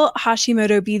 will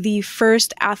Hashimoto be the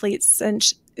first athlete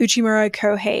since Uchimura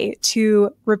Kohei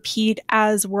to repeat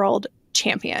as world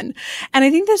champion? And I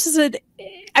think this is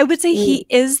I would say he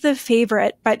is the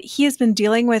favorite, but he has been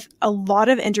dealing with a lot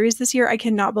of injuries this year. I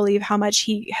cannot believe how much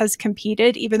he has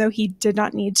competed, even though he did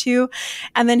not need to.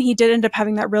 And then he did end up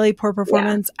having that really poor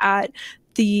performance at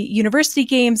the university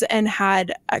games and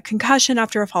had a concussion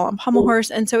after a fall on pommel horse.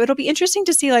 And so it'll be interesting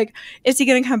to see, like, is he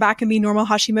going to come back and be normal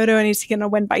Hashimoto, and is he going to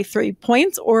win by 3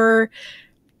 points, or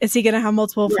is he going to have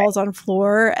multiple falls on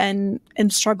floor and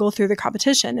struggle through the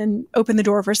competition and open the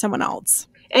door for someone else?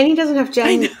 And he doesn't have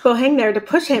Jen Boheng there to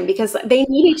push him, because they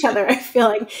need each other. I feel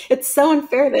like it's so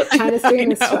unfair that China's doing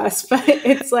this to us. But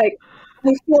it's like,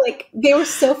 I feel like they were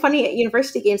so funny at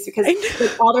university games, because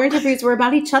like, all their interviews were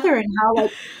about each other and how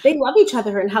like they love each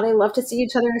other and how they love to see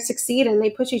each other succeed, and they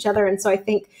push each other. And so I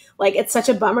think like it's such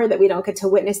a bummer that we don't get to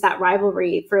witness that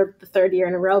rivalry for the third year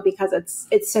in a row, because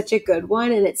it's such a good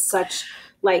one, and it's such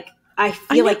like, I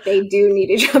feel like they do need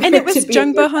each other. And it was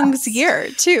Jung Boheng's year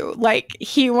too. Like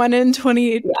he won in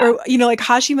 20, or like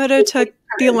Hashimoto took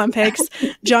the Olympics,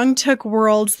 Jung took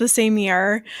Worlds the same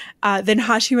year, then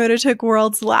Hashimoto took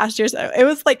Worlds last year. So it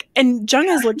was like, and Jung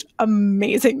has looked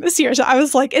amazing this year. So I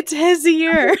was like, it's his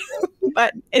year.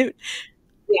 But his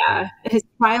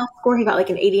trial score, he got like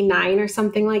an 89 or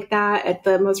something like that at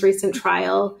the most recent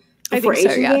trial before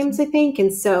Asian Games, I think.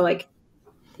 And so like,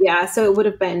 so it would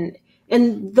have been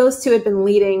and those two had been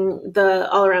leading the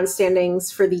all-around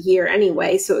standings for the year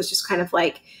anyway. So it was just kind of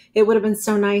like, it would have been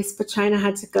so nice, but China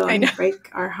had to go and break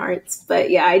our hearts. But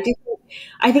yeah, I think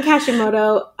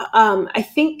Hashimoto, I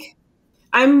think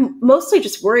I'm mostly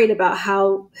just worried about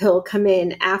how he'll come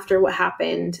in after what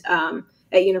happened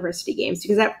at University Games,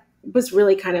 because that was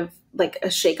really kind of like a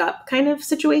shake-up kind of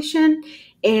situation.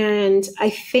 And I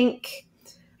think,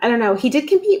 I don't know, he did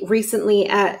compete recently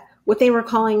at what they were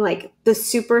calling like the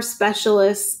super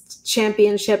specialist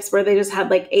championships, where they just had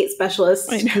like 8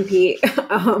 specialists compete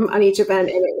on each event.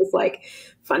 And it was like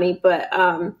funny, but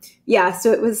yeah,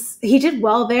 so he did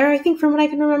well there, I think, from what I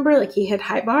can remember. Like he hit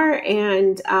high bar,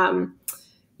 and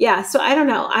yeah, so I don't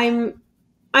know.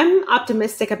 I'm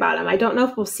optimistic about him. I don't know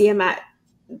if we'll see him at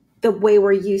the way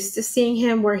we're used to seeing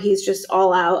him, where he's just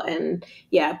all out, and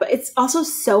yeah, but it's also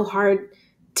so hard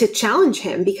to challenge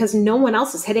him because no one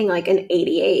else is hitting like an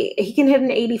 88. He can hit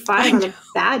an 85 on a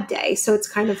bad day. So it's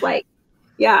kind of like,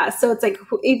 yeah. So it's like,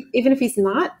 even if he's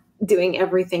not doing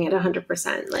everything at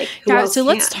 100%, like, who else so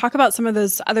let's talk about some of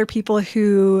those other people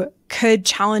who could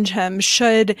challenge him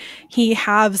should he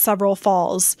have several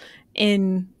falls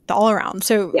in the all around.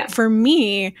 So for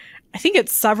me, I think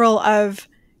it's several of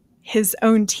his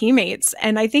own teammates.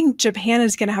 And I think Japan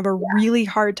is going to have a really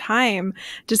hard time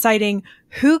deciding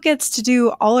who gets to do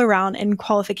all around in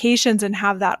qualifications and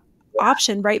have that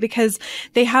option, right? Because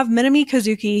they have Minami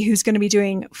Kozuki, who's going to be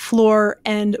doing floor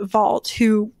and vault,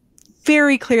 who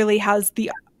very clearly has the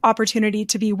opportunity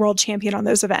to be world champion on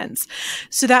those events.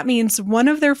 So that means one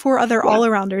of their 4 other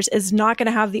all-arounders is not going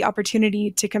to have the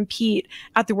opportunity to compete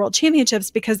at the world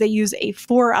championships because they use a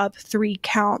 4-up,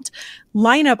 3-count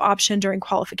lineup option during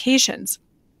qualifications.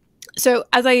 So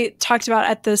as I talked about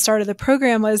at the start of the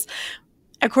program, was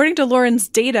according to Lauren's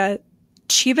data,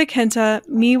 Chiba Kenta,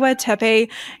 Miwa Tepe,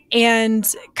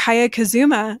 and Kaya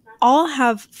Kazuma all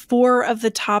have 4 of the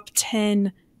top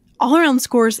 10 all-around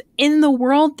scores in the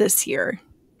world this year.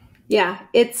 Yeah,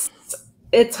 it's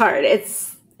hard.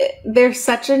 There's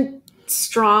such a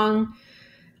strong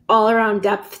all-around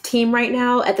depth team right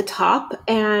now at the top.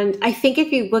 And I think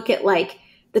if you look at like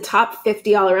the top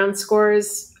 50 all-around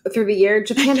scores through the year,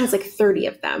 Japan has like 30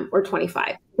 of them or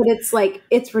 25. But it's like,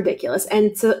 it's ridiculous.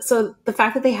 And so the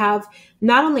fact that they have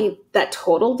not only that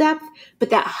total depth,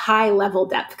 but that high level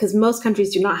depth, because most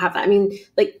countries do not have that. I mean,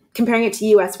 like comparing it to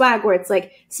US WAG, where it's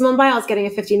like Simone Biles getting a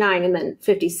 59 and then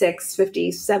 56,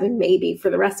 57 maybe for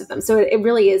the rest of them. So it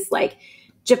really is like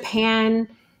Japan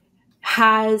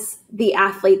has the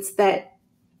athletes that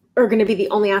are going to be the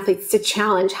only athletes to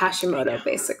challenge Hashimoto,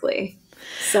 basically.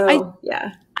 So,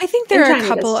 yeah. I think there are a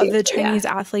couple of the Chinese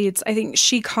athletes. I think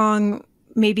Shi Kong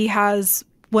maybe has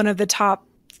one of the top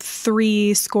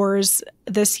 3 scores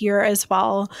this year as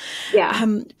well. Yeah.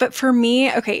 But for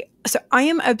me, okay, so I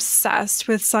am obsessed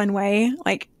with Sun Wei,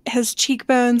 like his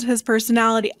cheekbones, his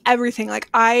personality, everything. Like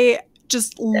I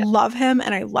just love him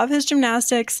and I love his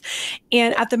gymnastics.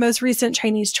 And at the most recent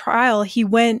Chinese trial, he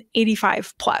went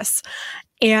 85 plus.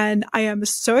 And I am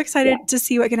so excited to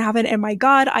see what can happen. And my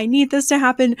God, I need this to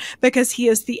happen because he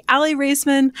is the Ali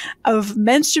Raceman of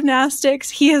men's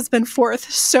gymnastics. He has been 4th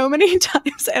so many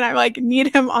times, and I like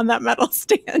need him on that medal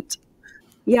stand.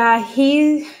 Yeah,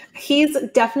 he's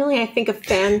definitely, I think, a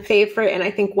fan favorite, and I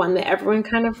think one that everyone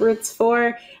kind of roots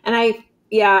for. And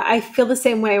I feel the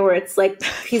same way, where it's like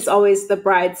he's always the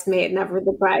bridesmaid, never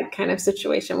the bride kind of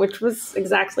situation, which was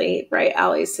exactly right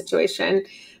Ali's situation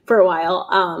for a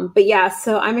while. But yeah,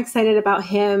 so I'm excited about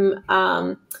him.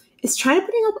 Is China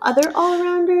putting up other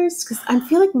all-arounders? Because I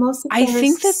feel like most of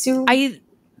them I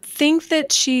think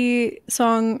that Shi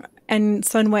Song and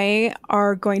Sun Wei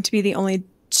are going to be the only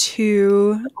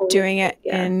 2 doing it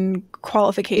in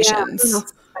qualifications.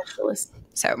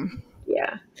 So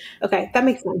yeah. Okay, that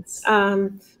makes sense.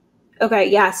 Okay,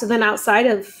 yeah. So then outside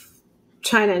of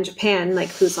China and Japan, like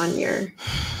who's on your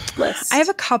list? I have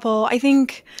a couple. I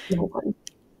think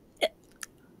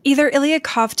either Ilya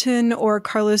Kovtun or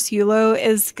Carlos Yulo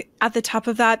is at the top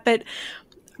of that, but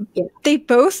they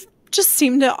both just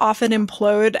seem to often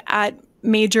implode at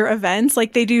major events.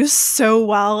 Like they do so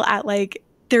well at like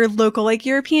their local like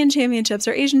European championships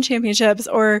or Asian championships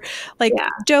or like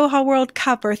Doha World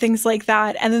Cup or things like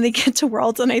that. And then they get to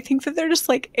Worlds and I think that they're just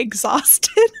like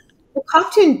exhausted. Well,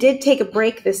 Kovtun did take a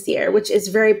break this year, which is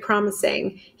very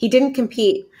promising. He didn't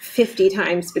compete 50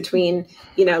 times between,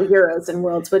 Euros and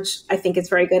Worlds, which I think is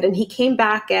very good. And he came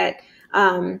back at,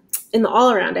 in the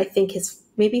all-around, I think his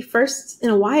maybe first in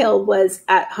a while was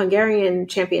at Hungarian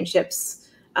championships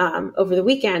over the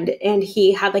weekend. And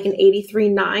he had like an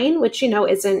 83.9, which,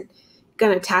 isn't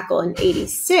going to tackle an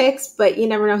 86, but you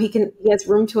never know. He has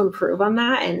room to improve on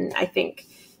that. And I think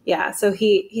Yeah, so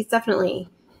he's definitely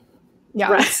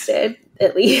rested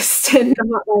at least, and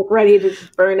not like ready to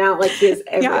burn out like he is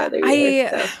every other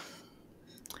year.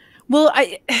 Well,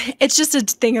 it's just a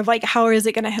thing of like, how is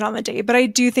it going to hit on the day? But I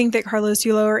do think that Carlos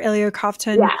Yulo or Ilya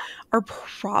Kovtun are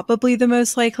probably the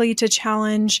most likely to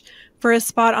challenge for a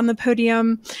spot on the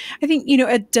podium. I think,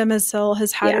 Ed Demisil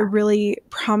has had a really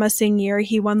promising year.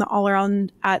 He won the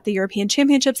all-around at the European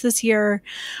Championships this year.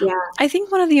 Yeah. I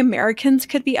think one of the Americans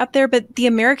could be up there, but the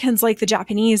Americans, like the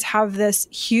Japanese, have this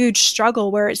huge struggle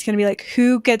where it's going to be like,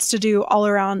 who gets to do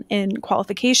all-around in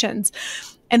qualifications?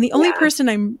 And the only person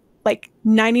I'm like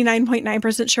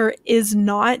 99.9% sure is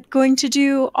not going to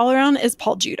do all around is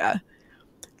Paul Judah.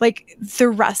 Like the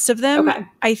rest of them,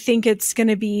 I think it's going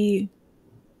to be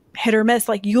hit or miss.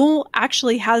 Like Yule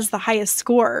actually has the highest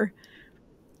score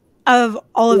of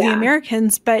all of the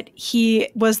Americans, but he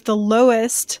was the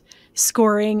lowest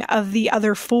scoring of the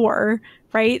other four,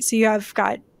 right? So you have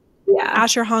got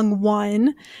Asher Hong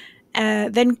 1,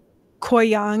 then Koi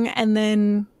Young, and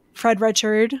then Fred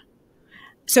Richard.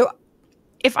 So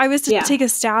if I was to take a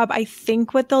stab, I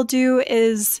think what they'll do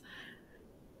is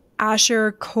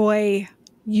Asher, Koi,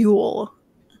 Yule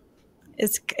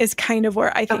is kind of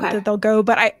where I think that they'll go.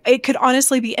 But it could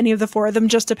honestly be any of the four of them,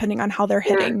 just depending on how they're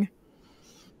hitting.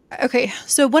 Okay,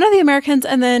 so one of the Americans,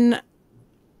 and then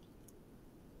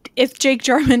if Jake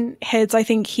Jarman hits, I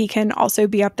think he can also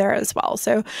be up there as well.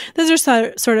 So those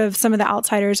are sort of some of the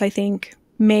outsiders I think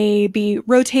may be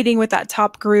rotating with that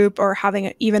top group or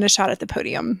having even a shot at the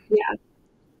podium.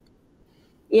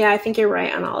 Yeah, I think you're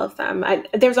right on all of them.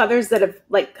 There's others that have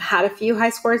like had a few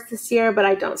high scores this year, but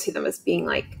I don't see them as being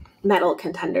like medal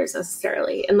contenders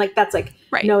necessarily. And like that's like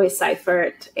Noe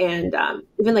Seifert and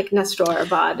even like Nestor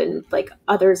Abad and like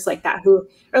others like that who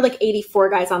are like 84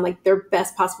 guys on like their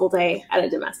best possible day at a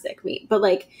domestic meet. But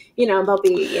like, they'll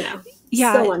be,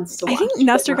 still ones to watch. I think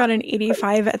Nestor got an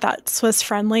 85 at that Swiss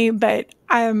friendly, but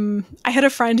I had a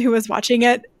friend who was watching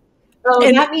it. Oh,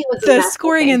 and that meet was the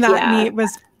scoring in that meet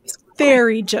was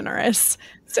very generous.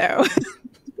 So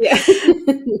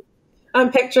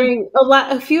I'm picturing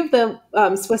a few of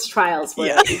the Swiss trials were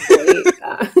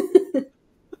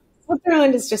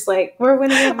Switzerland is just like, we're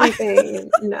winning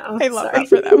everything. No, I love that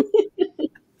for them.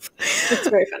 It's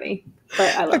very funny.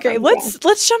 But I love them.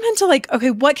 Let's jump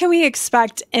into what can we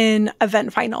expect in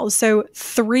event finals? So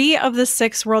 3 of the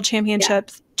 6 world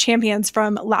championships champions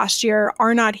from last year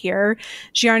are not here.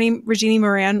 Gianni Regini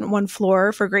Moran won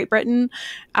floor for Great Britain.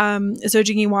 Zhou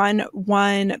Jingyi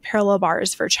won parallel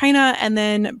bars for China, and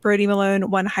then Brody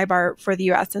Malone won high bar for the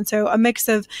US. And so a mix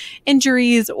of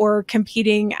injuries or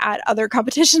competing at other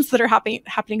competitions that are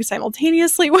happening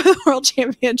simultaneously with the world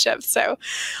championships. So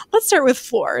let's start with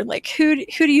floor. Like who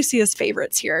do you see as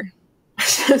favorites here?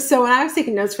 So when I was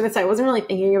taking notes for this, I wasn't really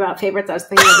thinking about favorites. I was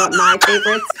thinking about my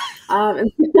favorites.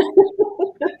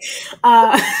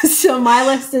 So my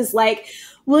list is like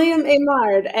William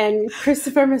Aymard and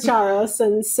Christopher Macharos.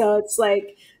 And so it's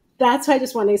like, that's why I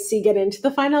just want to see get into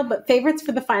the final. But favorites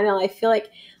for the final, I feel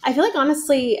like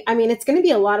honestly, I mean, it's going to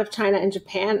be a lot of China and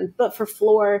Japan, but for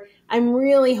floor, I'm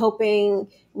really hoping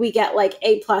we get like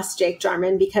A+ Jake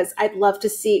Jarman, because I'd love to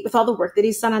see, with all the work that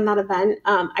he's done on that event,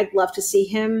 I'd love to see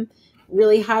him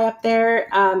really high up there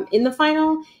in the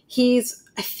final.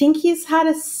 I think he's had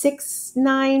a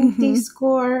 690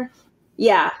 score.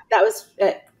 Yeah, that was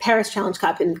at Paris Challenge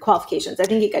Cup in qualifications. I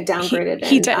think he got downgraded.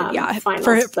 He did,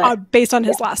 finals, based on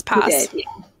his last pass. He did,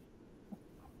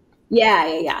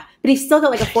 yeah. But he's still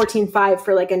got like a 14.5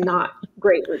 for like a not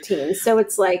great routine. So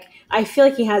it's like, I feel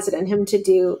like he has it in him to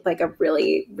do like a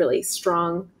really, really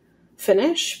strong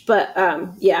finish. But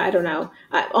I don't know.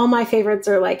 All my favorites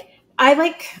are like, I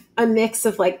like a mix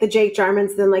of like the Jake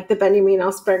Jarmans and like the Benjamin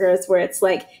Osbergers, where it's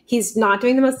like he's not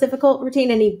doing the most difficult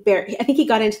routine, and I think he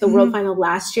got into the world final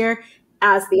last year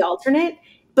as the alternate,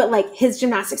 but like his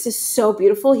gymnastics is so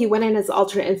beautiful. He went in as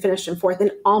alternate and finished in 4th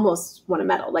and almost won a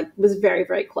medal, like was very,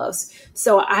 very close.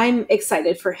 So I'm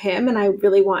excited for him, and I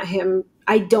really want him.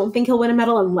 I don't think he'll win a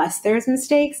medal unless there's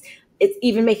mistakes. It's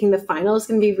even making the final is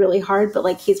going to be really hard, but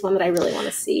like he's one that I really want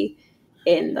to see.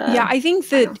 I think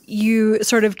that you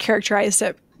sort of characterized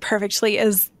it perfectly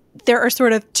as there are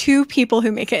sort of 2 people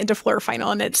who make it into floor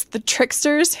final, and it's the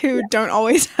tricksters who don't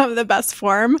always have the best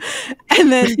form.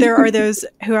 And then there are those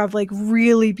who have like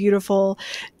really beautiful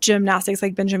gymnastics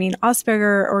like Benjamin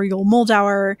Osberger or Yul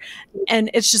Moldauer. And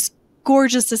it's just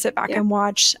gorgeous to sit back and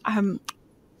watch.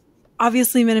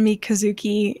 Obviously Minami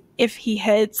Kazuki, if he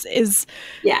hits, is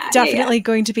definitely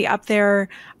going to be up there.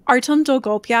 Artem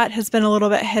Dolgopyat has been a little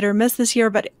bit hit or miss this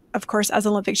year, but of course, as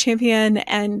Olympic champion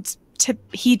and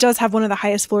he does have one of the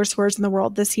highest floor scores in the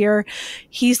world this year.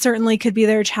 He certainly could be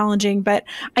there challenging, but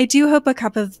I do hope a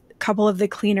couple of the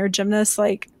cleaner gymnasts,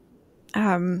 like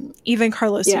even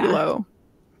Carlos Yulo,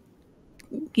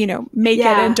 make it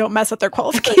and don't mess up their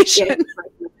qualification.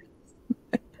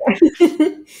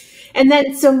 And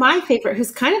then, so my favorite,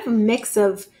 who's kind of a mix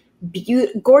of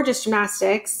gorgeous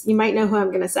gymnastics, you might know who I'm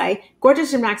going to say,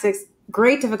 gorgeous gymnastics,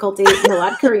 great difficulty,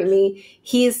 Milad Karimi.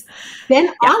 He's been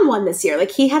on one this year. Like,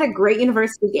 he had a great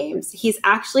university games. He's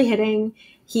actually hitting.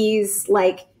 He's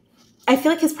like, I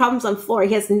feel like his problem's on floor.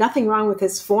 He has nothing wrong with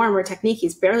his form or technique.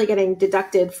 He's barely getting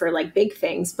deducted for like big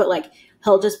things, but like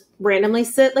he'll just randomly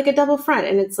sit like a double front,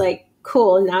 and it's like,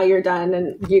 cool, now you're done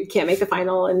and you can't make the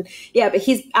final. And but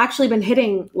he's actually been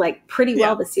hitting like pretty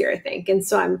well this year, I think. And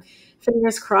so I'm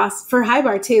fingers crossed for high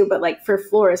bar too, but like for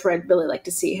floor is where I'd really like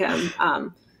to see him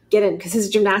get in, because his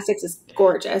gymnastics is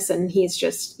gorgeous, and he's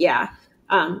just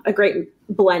a great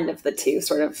blend of the two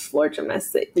sort of floor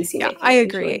gymnasts that we see. I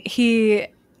agree. He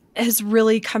has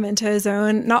really come into his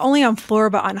own, not only on floor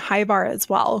but on high bar as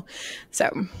well. So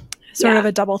sort of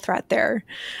a double threat there.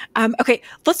 Okay,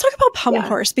 let's talk about pommel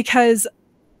horse, because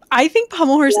I think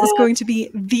pommel horse is going to be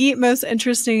the most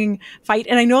interesting fight.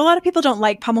 And I know a lot of people don't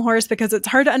like pommel horse because it's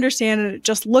hard to understand and it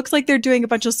just looks like they're doing a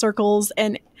bunch of circles.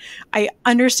 And I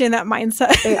understand that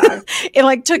mindset. They are. It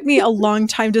like took me a long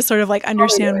time to sort of like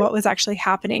understand what was actually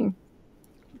happening.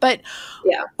 But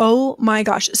oh my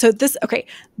gosh. So this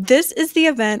is the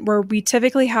event where we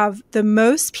typically have the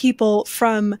most people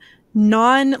from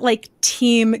non-like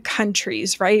team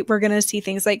countries, right? We're going to see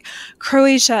things like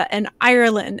Croatia and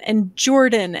Ireland and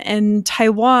Jordan and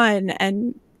Taiwan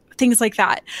and things like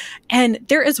that. And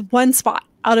there is one spot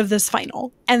out of this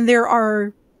final, and there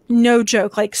are, no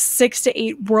joke, like 6 to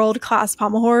 8 world-class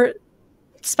pommel horse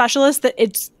specialists that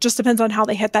it just depends on how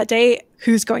they hit that day,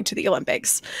 who's going to the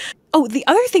Olympics. Oh, the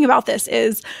other thing about this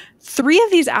is 3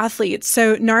 of these athletes,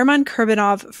 so Narman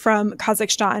Kurbanov from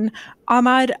Kazakhstan,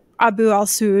 Ahmad Abu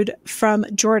Al-Soud from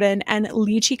Jordan, and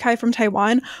Li Chikai from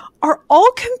Taiwan, are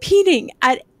all competing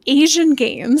at Asian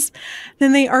Games.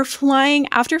 Then they are flying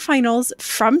after finals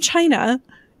from China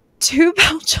to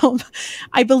Belgium.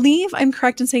 I believe I'm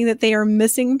correct in saying that they are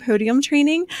missing podium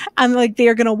training, and like they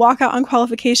are going to walk out on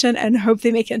qualification and hope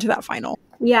they make it into that final.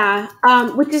 Yeah,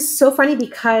 which is so funny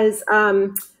because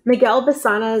Miguel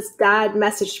Basana's dad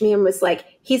messaged me and was like,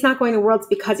 he's not going to Worlds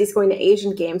because he's going to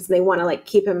Asian Games and they want to like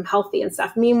keep him healthy and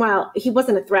stuff. Meanwhile, he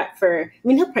wasn't a threat for, I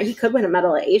mean, he could win a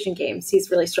medal at Asian Games.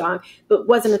 He's really strong, but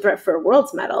wasn't a threat for a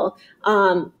Worlds medal.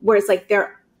 Whereas like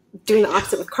they're doing the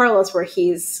opposite with Carlos, where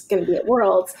he's going to be at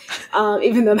Worlds,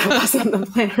 even though that wasn't the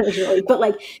plan originally. But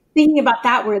like thinking about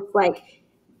that, where it's like,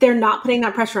 they're not putting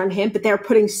that pressure on him, but they're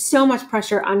putting so much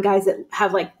pressure on guys that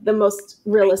have like the most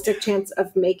realistic chance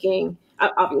of making,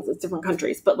 obviously it's different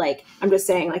countries, but like, I'm just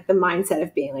saying like the mindset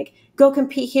of being like, go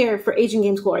compete here for Asian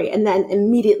Games glory, and then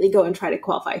immediately go and try to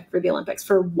qualify for the Olympics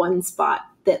for one spot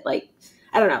that like,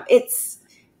 I don't know. It's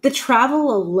the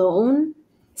travel alone,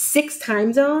 6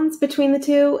 time zones between the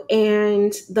two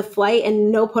and the flight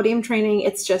and no podium training.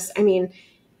 It's just, I mean,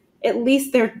 at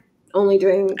least they're only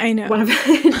doing one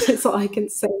event is all I can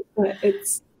say, but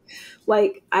it's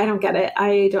like, I don't get it.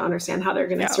 I don't understand how they're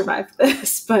going to survive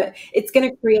this, but it's going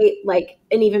to create like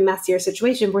an even messier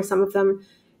situation where some of them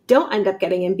don't end up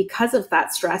getting in because of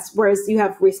that stress. Whereas you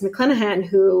have Reese McClanahan,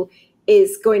 who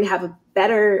is going to have a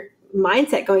better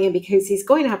mindset going in because he's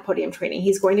going to have podium training.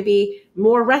 He's going to be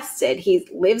more rested. He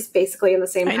lives basically in the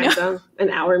same time zone, an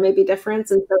hour maybe difference.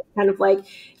 And so it's kind of like,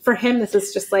 for him, this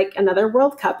is just like another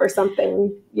World Cup or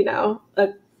something, you know, a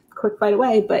quick flight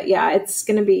away. But yeah, it's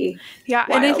going to be wild.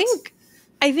 And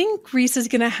I think Reese is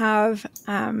going to have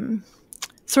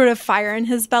sort of fire in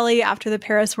his belly after the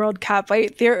Paris World Cup.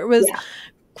 Like there was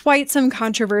quite some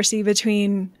controversy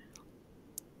between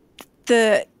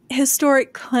the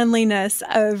historic cleanliness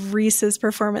of Reese's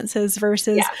performances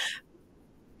versus. Yeah.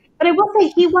 But I will say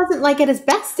he wasn't like at his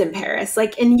best in Paris.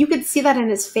 Like, and you could see that in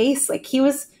his face. Like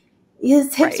his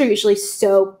hips are usually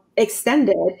so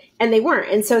extended and they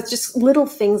weren't. And so it's just little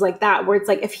things like that where it's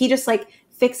like, if he just like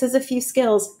fixes a few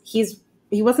skills, he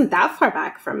wasn't that far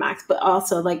back from Max, but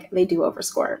also like they do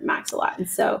overscore Max a lot. And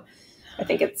so I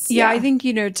think it's, I think,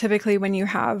 you know, typically when you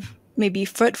have maybe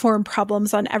foot form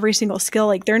problems on every single skill,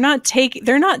 like they're not taking the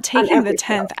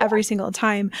 10th every single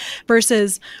time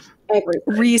versus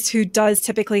Reese, who does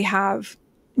typically have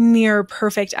near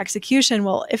perfect execution.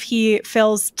 Well, if he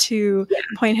fails to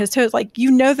point his toes, like,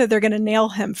 you know that they're going to nail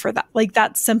him for that, like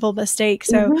that simple mistake.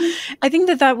 So I think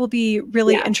that will be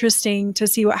really interesting to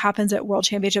see what happens at World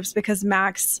Championships, because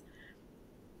Max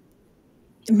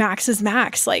is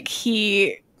Max. Like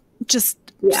he just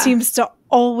seems to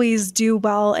always do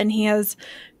well, and he has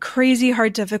crazy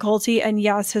hard difficulty. And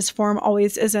yes, his form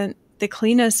always isn't the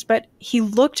cleanest, but he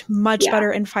looked much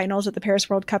better in finals at the Paris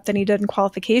World Cup than he did in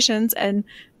qualifications, and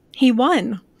he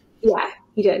won. Yeah,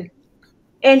 he did.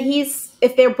 And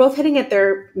if they're both hitting at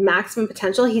their maximum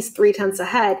potential, he's 0.3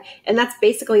 ahead. And that's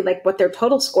basically like what their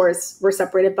total scores were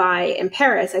separated by in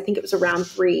Paris. I think it was around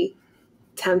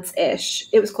 0.3-ish.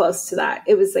 It was close to that.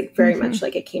 It was like very much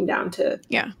like it came down to,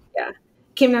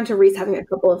 came down to Reese having a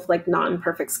couple of like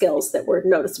non-perfect skills that were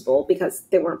noticeable because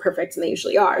they weren't perfect and they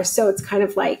usually are. So it's kind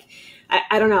of like,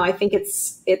 I don't know. I think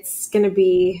it's going to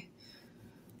be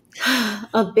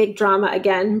a big drama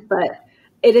again, but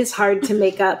it is hard to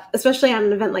make up, especially on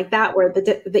an event like that where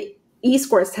the E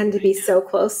scores tend to be so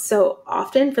close so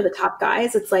often for the top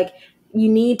guys. It's like you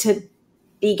need to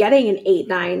be getting an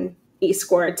 8-9 E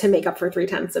score to make up for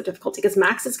 0.3 of difficulty, because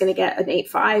Max is going to get an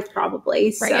 8.5 probably.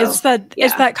 Right. So,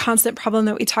 it's that constant problem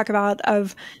that we talk about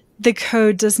of the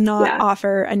code does not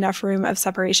offer enough room of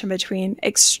separation between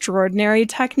extraordinary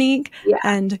technique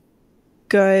and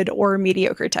good or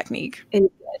mediocre technique.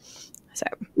 So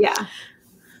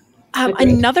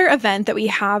another event that we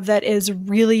have that is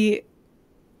really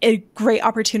a great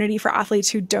opportunity for athletes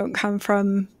who don't come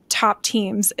from top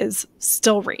teams is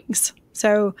still rings.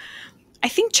 So I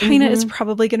think China is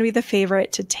probably going to be the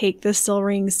favorite to take the still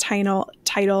rings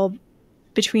title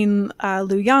between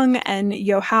Lu Yang and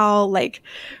Yo Hao. Like,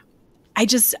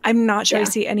 I'm not sure I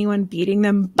see anyone beating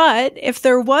them. But if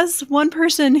there was one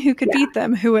person who could beat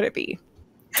them, who would it be?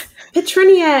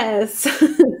 Petrinius.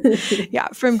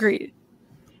 From Greece.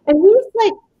 And he's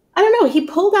like, I don't know, he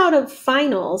pulled out of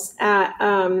finals at,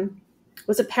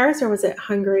 was it Paris or was it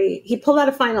Hungary? He pulled out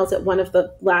of finals at one of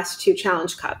the last 2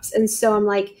 Challenge Cups. And so I'm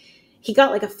like, he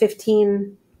got like a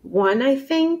 15-1, I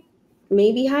think,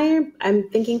 maybe higher. I'm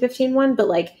thinking 15-1, but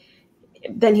like,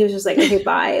 then he was just like, okay,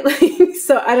 bye. Like,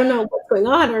 so I don't know what's going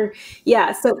on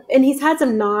so, and he's had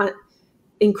some not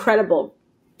incredible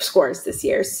scores this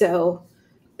year. So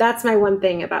that's my one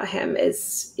thing about him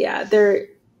is,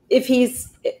 if he's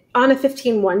on a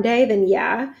 15-1 day, then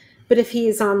but if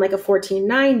he's on like a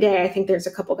 14-9 day, I think there's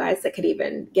a couple guys that could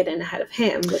even get in ahead of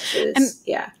him, which is,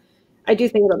 I do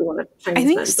think it'll be one of the Chinese I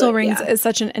think still rings is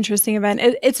such an interesting event.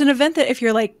 It's an event that if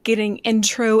you're like getting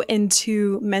intro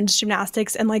into men's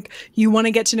gymnastics and like you want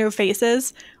to get to know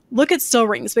faces, look at still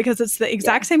rings, because it's the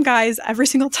exact same guys every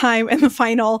single time in the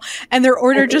final, and their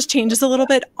order just changes a little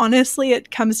bit. Honestly,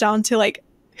 it comes down to like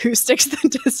who sticks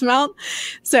the dismount.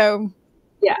 So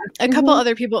a couple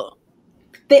other people.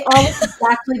 They all look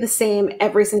exactly the same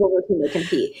every single routine they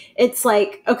compete. It's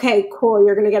like, okay, cool,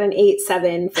 you're going to get an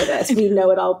 8.7 for this. We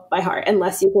know it all by heart.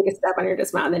 Unless you take a step on your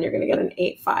dismount, and then you're going to get an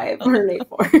 8.5 or an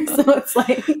 8.4. So it's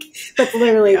like, that's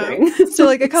literally So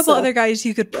like a couple other guys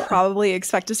you could probably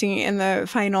expect to see in the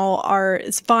final are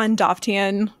Svan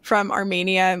Dovtian from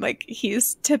Armenia. Like,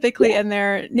 he's typically in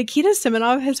there. Nikita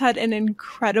Simonov has had an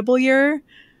incredible year.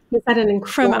 He's had an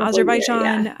incredible from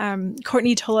Azerbaijan.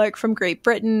 Courtney Tulloch from Great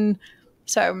Britain.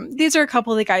 So these are a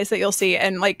couple of the guys that you'll see.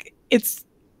 And like, it's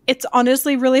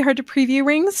honestly really hard to preview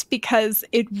rings, because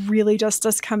it really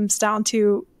just comes down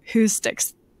to who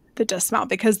sticks the dismount,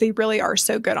 because they really are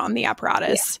so good on the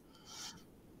apparatus.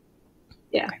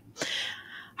 Okay.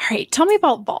 All right. Tell me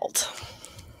about vault.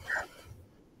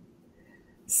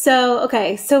 So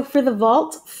for the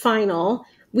vault final,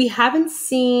 we haven't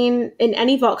seen in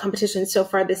any vault competition so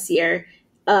far this year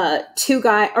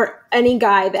any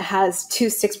guy that has 2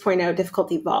 6.0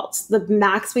 difficulty vaults. The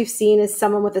max we've seen is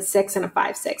someone with a 6 and a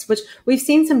 5.6, which we've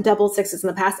seen some double 6s in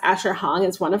the past. Asher Hong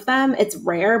is one of them. It's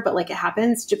rare, but like it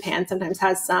happens. Japan sometimes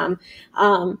has some.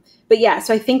 So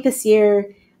I think this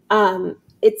year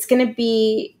it's going to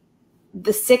be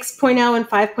the 6.0 and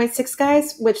 5.6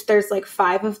 guys, which there's like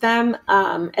 5 of them.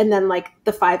 And then like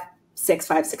the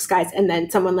 5.6 guys, and then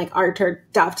someone like Artur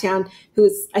Dovtian,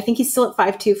 who's, I think he's still at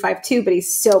 5.2, but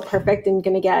he's so perfect and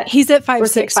going to get... He's at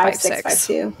 5.6,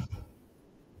 5.2.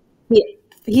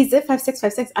 He's at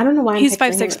 5.6. I don't know why he's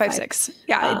 5.6.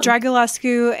 Yeah,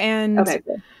 Dragulescu and... Okay,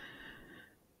 good.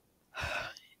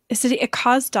 Is it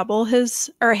caused double his...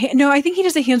 No, I think he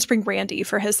does a handspring brandy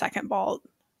for his second vault.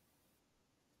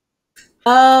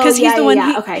 Oh, because he's the one.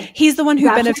 He's the one who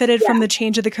benefited from the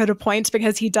change of the code of points,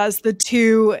 because he does the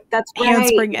 2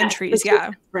 handspring entries.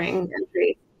 Handspring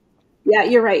entry. Yeah,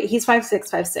 you're right. He's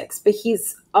 5.6, but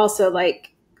he's also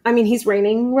like, I mean, he's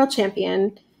reigning world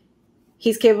champion.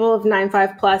 He's capable of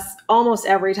 9.5 plus almost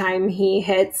every time he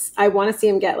hits. I want to see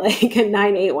him get like a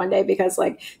 9.8 one day, because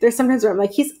like there's sometimes where I'm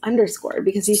like, he's underscored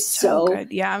because he's so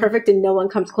good. Yeah. perfect and no one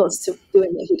comes close to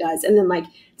doing what he does. And then like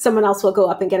someone else will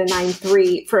go up and get a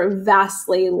 9.3 for a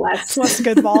vastly less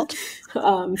good vault.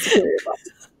 superior vault.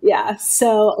 Yeah.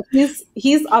 So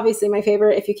he's obviously my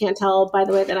favorite, if you can't tell by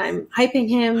the way that I'm hyping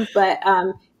him, but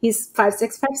he's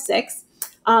 5'6", 5'6".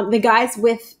 The guys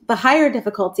with the higher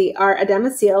difficulty are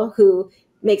Ademasil, who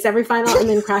makes every final and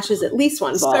then crashes at least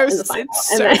one ball in the final.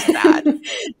 So sad.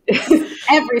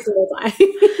 Every single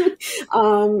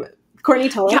time. Courtney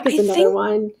Tulloch is another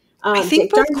one. I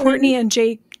think both Courtney and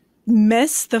Jake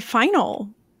missed the final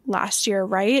last year,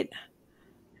 right?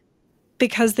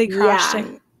 Because they crashed.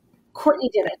 Yeah. Courtney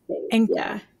did, I think.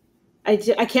 Yeah. I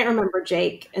can't remember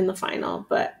Jake in the final,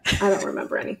 but I don't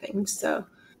remember anything. So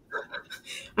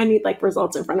I need like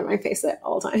results in front of my face at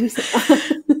all times.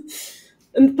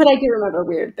 But I do remember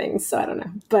weird things, so I don't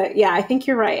know. But yeah, I think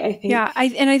you're right. I think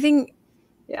I think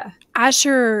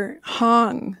Asher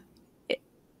Hong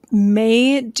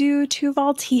may do 2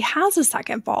 vaults. He has a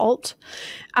second vault.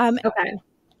 Okay.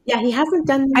 Yeah, he hasn't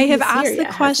done. I have asked the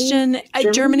question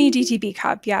at Germany DTB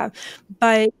Cup,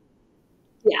 but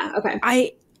yeah, okay.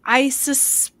 I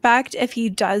suspect if he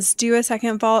does do a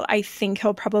second vault, I think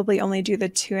he'll probably only do the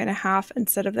 2.5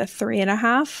 instead of the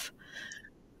 3.5.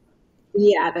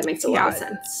 Yeah, that makes a lot of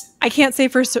sense. I can't say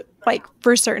for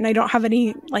certain. I don't have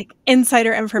any like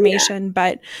insider information,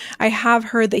 but I have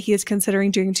heard that he is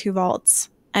considering doing 2 vaults.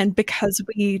 And because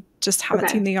we just haven't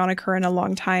seen the Yonakura in a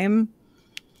long time,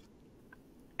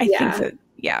 I think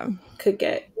that could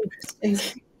get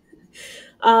interesting.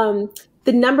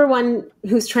 The number one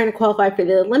who's trying to qualify for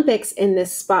the Olympics in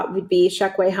this spot would be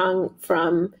Shek-Wei Hung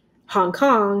from Hong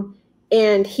Kong.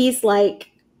 And he's like,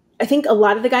 I think a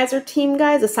lot of the guys are team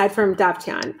guys, aside from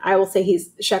Davtian. I will say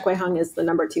Shek-Wei Hung is the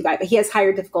number 2 guy, but he has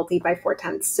higher difficulty by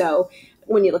 0.4. So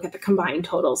when you look at the combined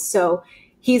totals. So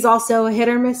he's also a hit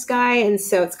or miss guy. And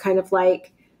so it's kind of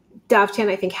like Davtian,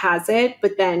 I think, has it,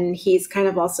 but then he's kind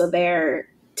of also there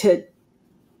to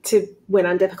win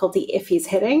on difficulty if he's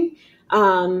hitting.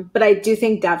 But I do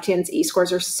think Davtian's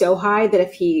E-scores are so high that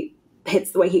if he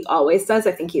hits the way he always does,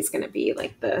 I think he's going to be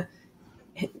like the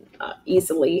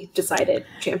easily decided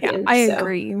champion. Yeah, I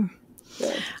agree.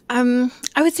 Yeah.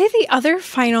 I would say the other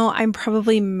final I'm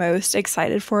probably most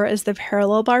excited for is the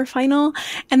parallel bar final.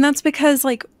 And that's because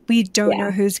like we don't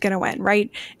know who's going to win, right?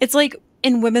 It's like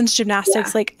in women's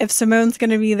gymnastics, like if Simone's going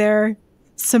to be there,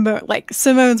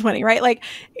 Simone's winning, right? Like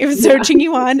if So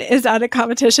Ching-Yuan is at a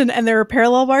competition and there are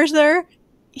parallel bars there,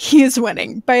 he is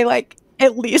winning by like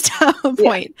at least half a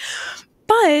point.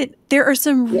 But there are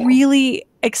some really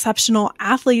exceptional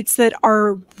athletes that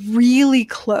are really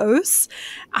close.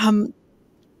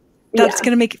 That's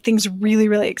going to make things really,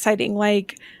 really exciting.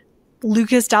 Like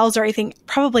Lucas Dalzer, I think,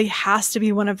 probably has to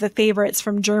be one of the favorites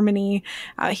from Germany.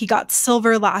 He got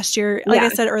silver last year. Like I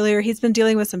said earlier, he's been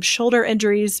dealing with some shoulder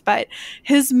injuries, but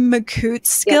his Makut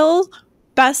skill,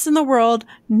 best in the world.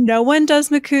 No one does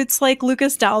Makuts like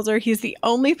Lucas Dalzer. He's the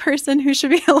only person who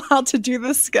should be allowed to do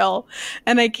this skill.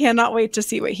 And I cannot wait to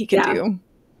see what he can do.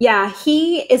 Yeah,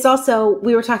 he is also,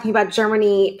 we were talking about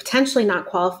Germany potentially not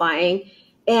qualifying.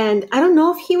 And I don't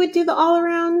know if he would do the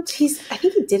all-around. I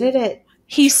think he did it at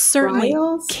He certainly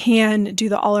can do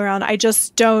the all-around. I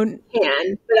just don't but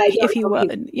I don't if he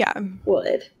would.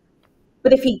 Would.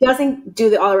 But if he doesn't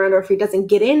do the all-around, or if he doesn't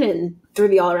get in and through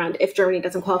the all-around, if Germany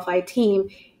doesn't qualify a team,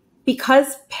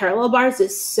 because parallel bars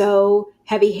is so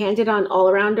heavy-handed on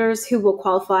all-arounders who will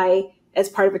qualify as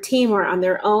part of a team or on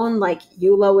their own, like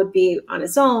Yulo would be on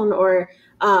his own, or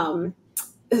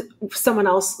someone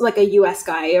else, like a U.S.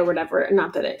 guy or whatever.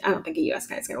 Not that I don't think a U.S.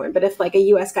 guy is going to win, but if like a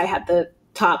U.S. guy had the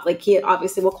top, like he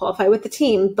obviously will qualify with the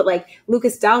team. But like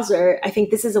Lucas Dalzer, I think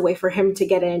this is a way for him to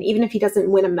get in, even if he doesn't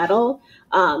win a medal,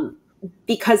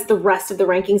 because the rest of the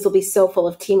rankings will be so full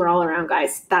of team or all-around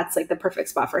guys. That's like the perfect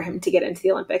spot for him to get into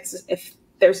the Olympics if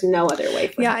there's no other way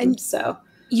for him. And so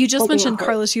you just mentioned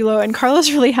Carlos Yulo, and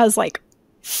Carlos really has like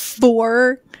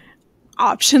 4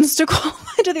 options to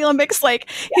qualify to the Olympics. Like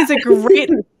he's a great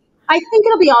I think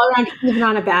it'll be all around even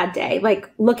on a bad day. Like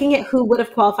looking at who would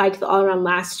have qualified to the all around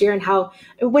last year and how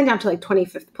it went down to like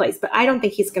 25th place, but I don't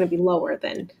think he's going to be lower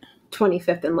than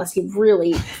 25th unless he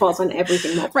really falls on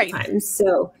everything multiple times.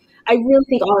 So I really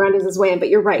think all around is his way in, but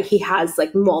you're right. He has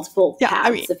like multiple paths.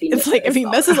 I mean, if he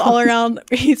misses all around,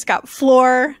 he's got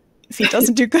floor. If he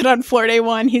doesn't do good on floor day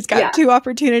 1, he's got 2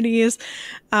 opportunities.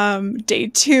 Day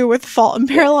 2 with fault and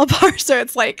parallel bar. So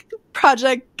it's like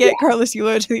project get Carlos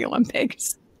Yulo to the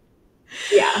Olympics.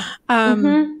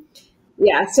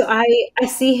 Yeah, so I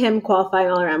see him qualifying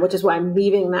all around, which is why I'm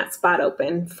leaving that spot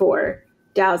open for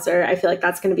Dowser. I feel like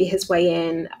that's going to be his way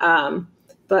in.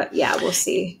 But yeah, we'll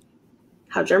see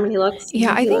how Germany looks and Yeah,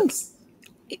 how I he think, looks.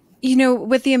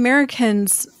 with the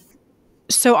Americans,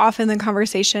 so often the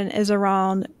conversation is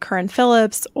around Curran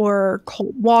Phillips or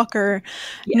Colt Walker,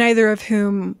 neither of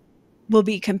whom will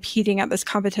be competing at this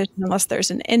competition unless there's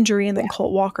an injury, and then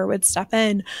Colt Walker would step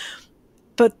in.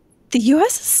 But the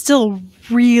U.S. is still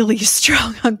really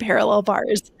strong on parallel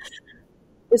bars.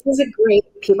 This is a great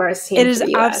P-bars team. It is for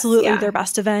the US. absolutely their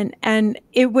best event, and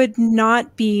it would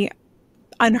not be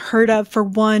unheard of for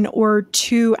one or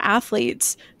two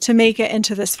athletes to make it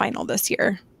into this final this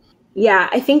year. Yeah,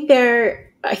 I think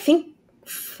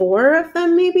 4 of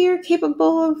them maybe are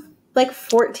capable of like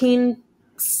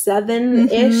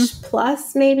 14.7-ish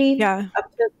plus, maybe. Yeah. Up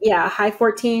to, high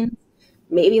 14s,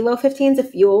 maybe low 15s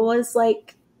if Yule is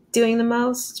like doing the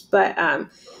most. But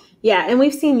yeah, and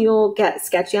we've seen Yule get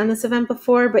sketchy on this event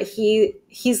before, but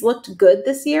he's looked good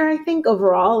this year, I think,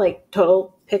 overall, like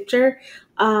total picture.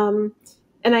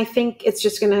 And I think it's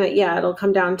just gonna, it'll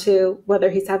come down to whether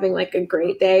he's having like a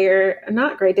great day or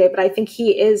not great day. But I think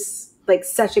he is like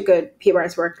such a good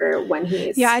P-bars worker when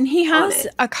he's and he has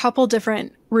a couple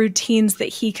different routines that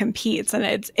he competes, and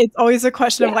it's always a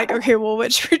question of like, okay, well,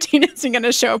 which routine is he going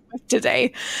to show up with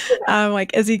today?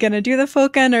 Like, is he going to do the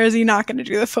Foken or is he not going to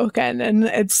do the Foken? And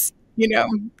it's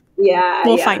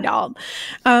we'll find out.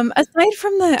 Aside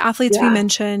from the athletes we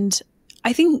mentioned,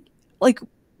 I think like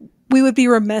we would be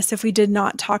remiss if we did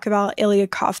not talk about Ilya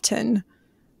Kovtun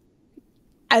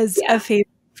as a favorite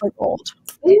for gold.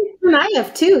 And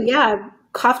Vernayev too,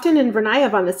 Kovtun and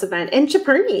Vernayev on this event, and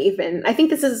Chaperny even. I think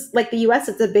this is like the U.S.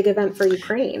 It's a big event for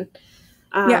Ukraine.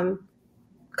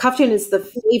 Kovtun is the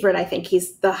favorite. I think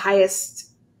he's the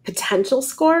highest potential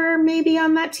scorer maybe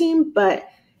on that team, but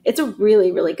it's a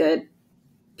really, really good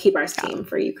P-bars team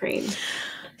for Ukraine.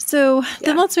 So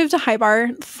then let's move to high bar.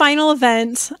 Final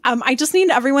event. I just need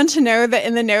everyone to know that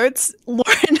in the notes,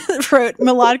 Lauren wrote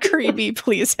Milad Karibi,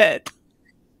 please hit.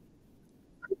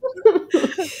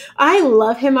 I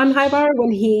love him on high bar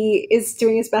when he is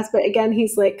doing his best, but again,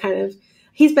 he's like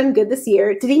he's been good this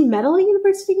year. Did he medal at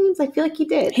University Games? I feel like he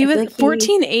did. He was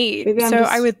 14.8. So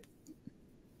I would.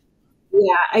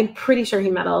 Yeah, I'm pretty sure he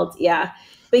medaled. Yeah,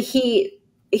 but he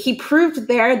proved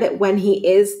there that when he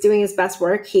is doing his best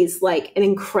work, he's like an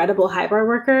incredible high bar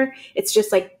worker. It's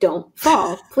just like, don't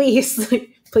fall, please. Like,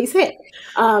 please hit.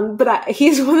 But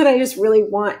he's one that I just really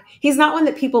want. He's not one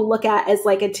that people look at as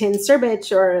like a Tin Serbic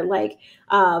or like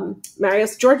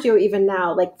Marios Giorgio even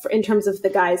now, like in terms of the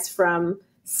guys from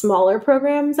smaller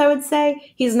programs, I would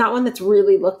say. He's not one that's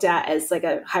really looked at as like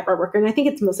a high bar worker. And I think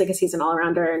it's mostly because he's an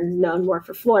all-arounder and known more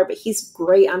for floor, but he's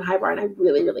great on high bar and I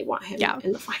really, really want him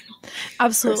in the final.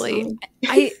 Absolutely.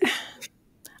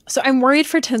 So I'm worried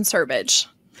for Tin Serbic.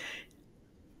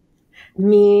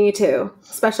 Me too,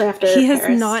 especially after he Paris.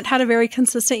 has not had a very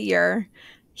consistent year.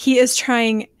 He is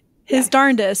trying his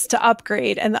darndest to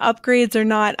upgrade, and the upgrades are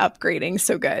not upgrading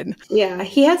so good. Yeah,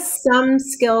 he has some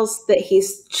skills that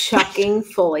he's chucking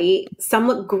fully. Some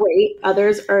look great.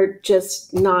 Others are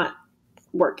just not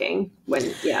working.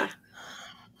 I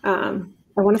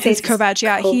want to say it's Kovac.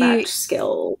 Yeah, Kovac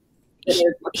skill.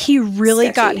 He really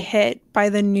got hit by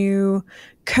the new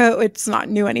code. It's not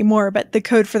new anymore, but the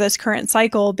code for this current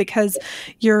cycle, because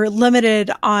you're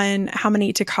limited on how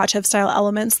many Tkachev style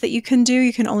elements that you can do.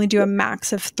 You can only do a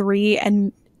max of 3.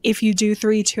 And if you do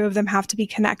 3, 2 of them have to be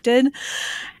connected.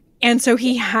 And so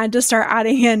he had to start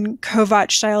adding in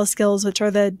Kovac style skills, which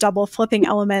are the double flipping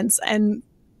elements. And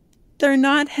they're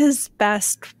not his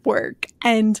best work.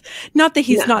 And not that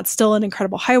he's not still an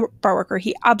incredible high bar worker.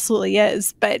 He absolutely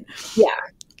is. But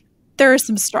there are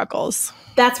some struggles.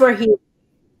 That's where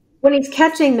when he's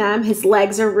catching them, his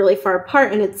legs are really far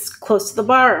apart and it's close to the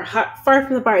bar or far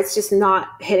from the bar. It's just not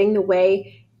hitting the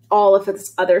way all of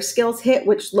his other skills hit,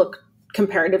 which look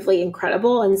comparatively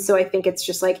incredible. And so I think it's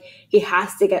just like he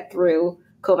has to get through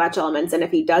Kovac elements. And if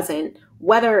he doesn't,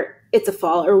 whether it's a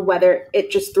fall or whether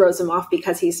it just throws him off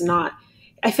because he's not,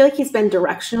 I feel like he's been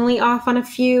directionally off on a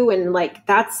few, and like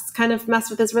that's kind of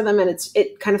messed with his rhythm, and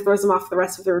it kind of throws him off the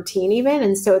rest of the routine even.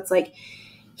 And so it's like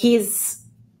he's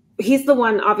the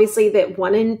one obviously that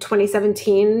won in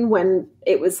 2017 when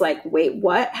it was like, wait,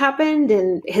 what happened?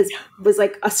 And his was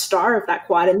like a star of that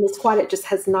quad, and this quad, it just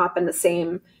has not been the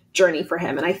same journey for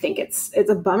him. And I think it's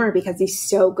a bummer because he's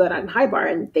so good on high bar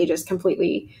and they just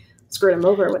completely screwed him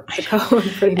over with the code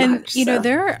pretty much. And you know,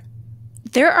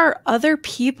 there are other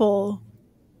people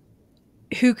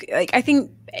who, like, I think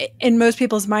in most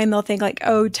people's mind they'll think like,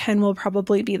 oh, 10 will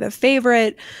probably be the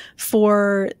favorite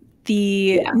for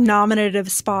the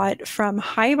nominative spot from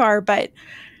high bar, but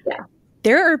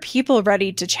there are people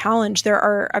ready to challenge. There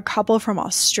are a couple from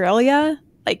Australia,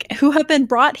 like, who have been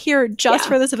brought here just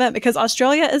for this event, because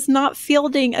Australia is not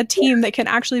fielding a team that can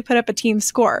actually put up a team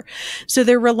score. So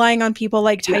they're relying on people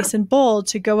like Tyson Bull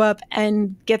to go up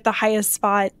and get the highest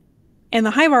spot in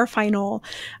the high bar final.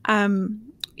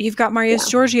 You've got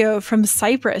Marius Georgiou from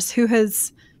Cyprus, who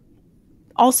has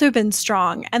also been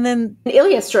strong. And then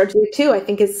Ilias Georgiou too, I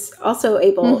think, is also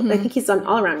able, I think he's on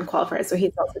all-around qualifiers, so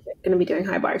he's also going to be doing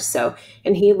high bars. So,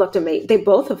 and he looked amazing. They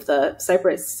both of the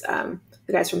Cyprus,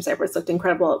 the guys from Cyprus, looked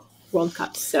incredible at World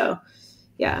Cups. So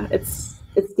yeah, it's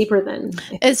deeper than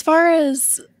as far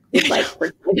as like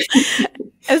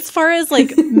as far as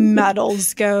like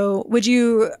medals go. Would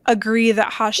you agree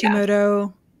that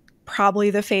Hashimoto probably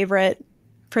the favorite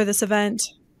for this event?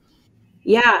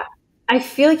 Yeah, I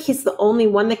feel like he's the only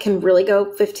one that can really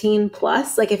go 15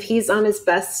 plus. Like, if he's on his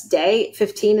best day,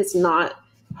 15 is not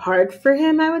hard for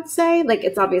him, I would say. Like,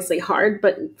 it's obviously hard,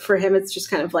 but for him, it's just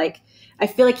kind of like, I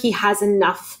feel like he has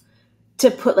enough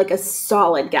to put like a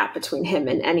solid gap between him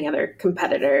and any other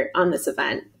competitor on this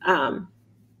event.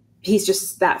 He's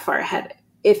just that far ahead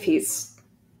if he's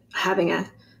having a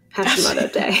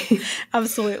Hashimoto day.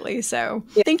 Absolutely. So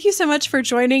thank you so much for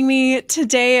joining me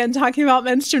today and talking about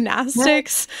men's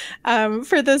gymnastics.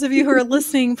 For those of you who are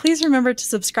listening, please remember to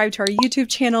subscribe to our YouTube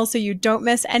channel so you don't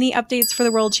miss any updates for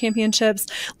the World Championships.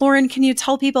 Lauren, can you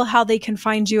tell people how they can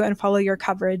find you and follow your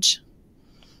coverage?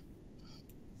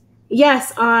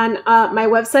 Yes, on my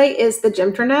website is the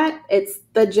Gymternet. It's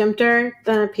the Gymter,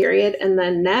 then a period, and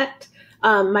then net.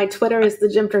 My Twitter is the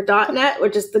Gymter.net,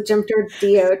 which is the Gymter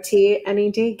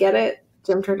DOTNET. Get it?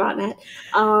 Gymter.net.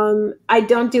 I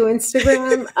don't do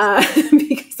Instagram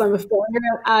because I'm a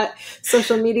failure at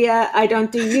social media. I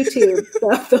don't do YouTube.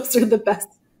 So those are the best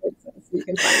places you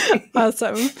can find me.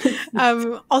 Awesome.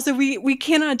 Also, we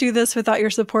cannot do this without your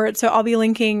support. So I'll be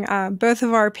linking both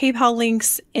of our PayPal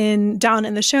links down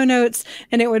in the show notes.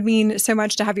 And it would mean so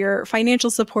much to have your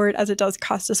financial support, as it does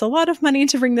cost us a lot of money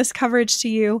to bring this coverage to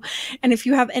you. And if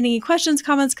you have any questions,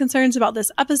 comments, concerns about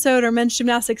this episode or men's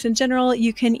gymnastics in general,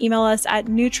 you can email us at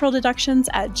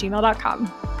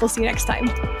neutraldeductions@gmail.com. We'll see you next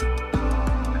time.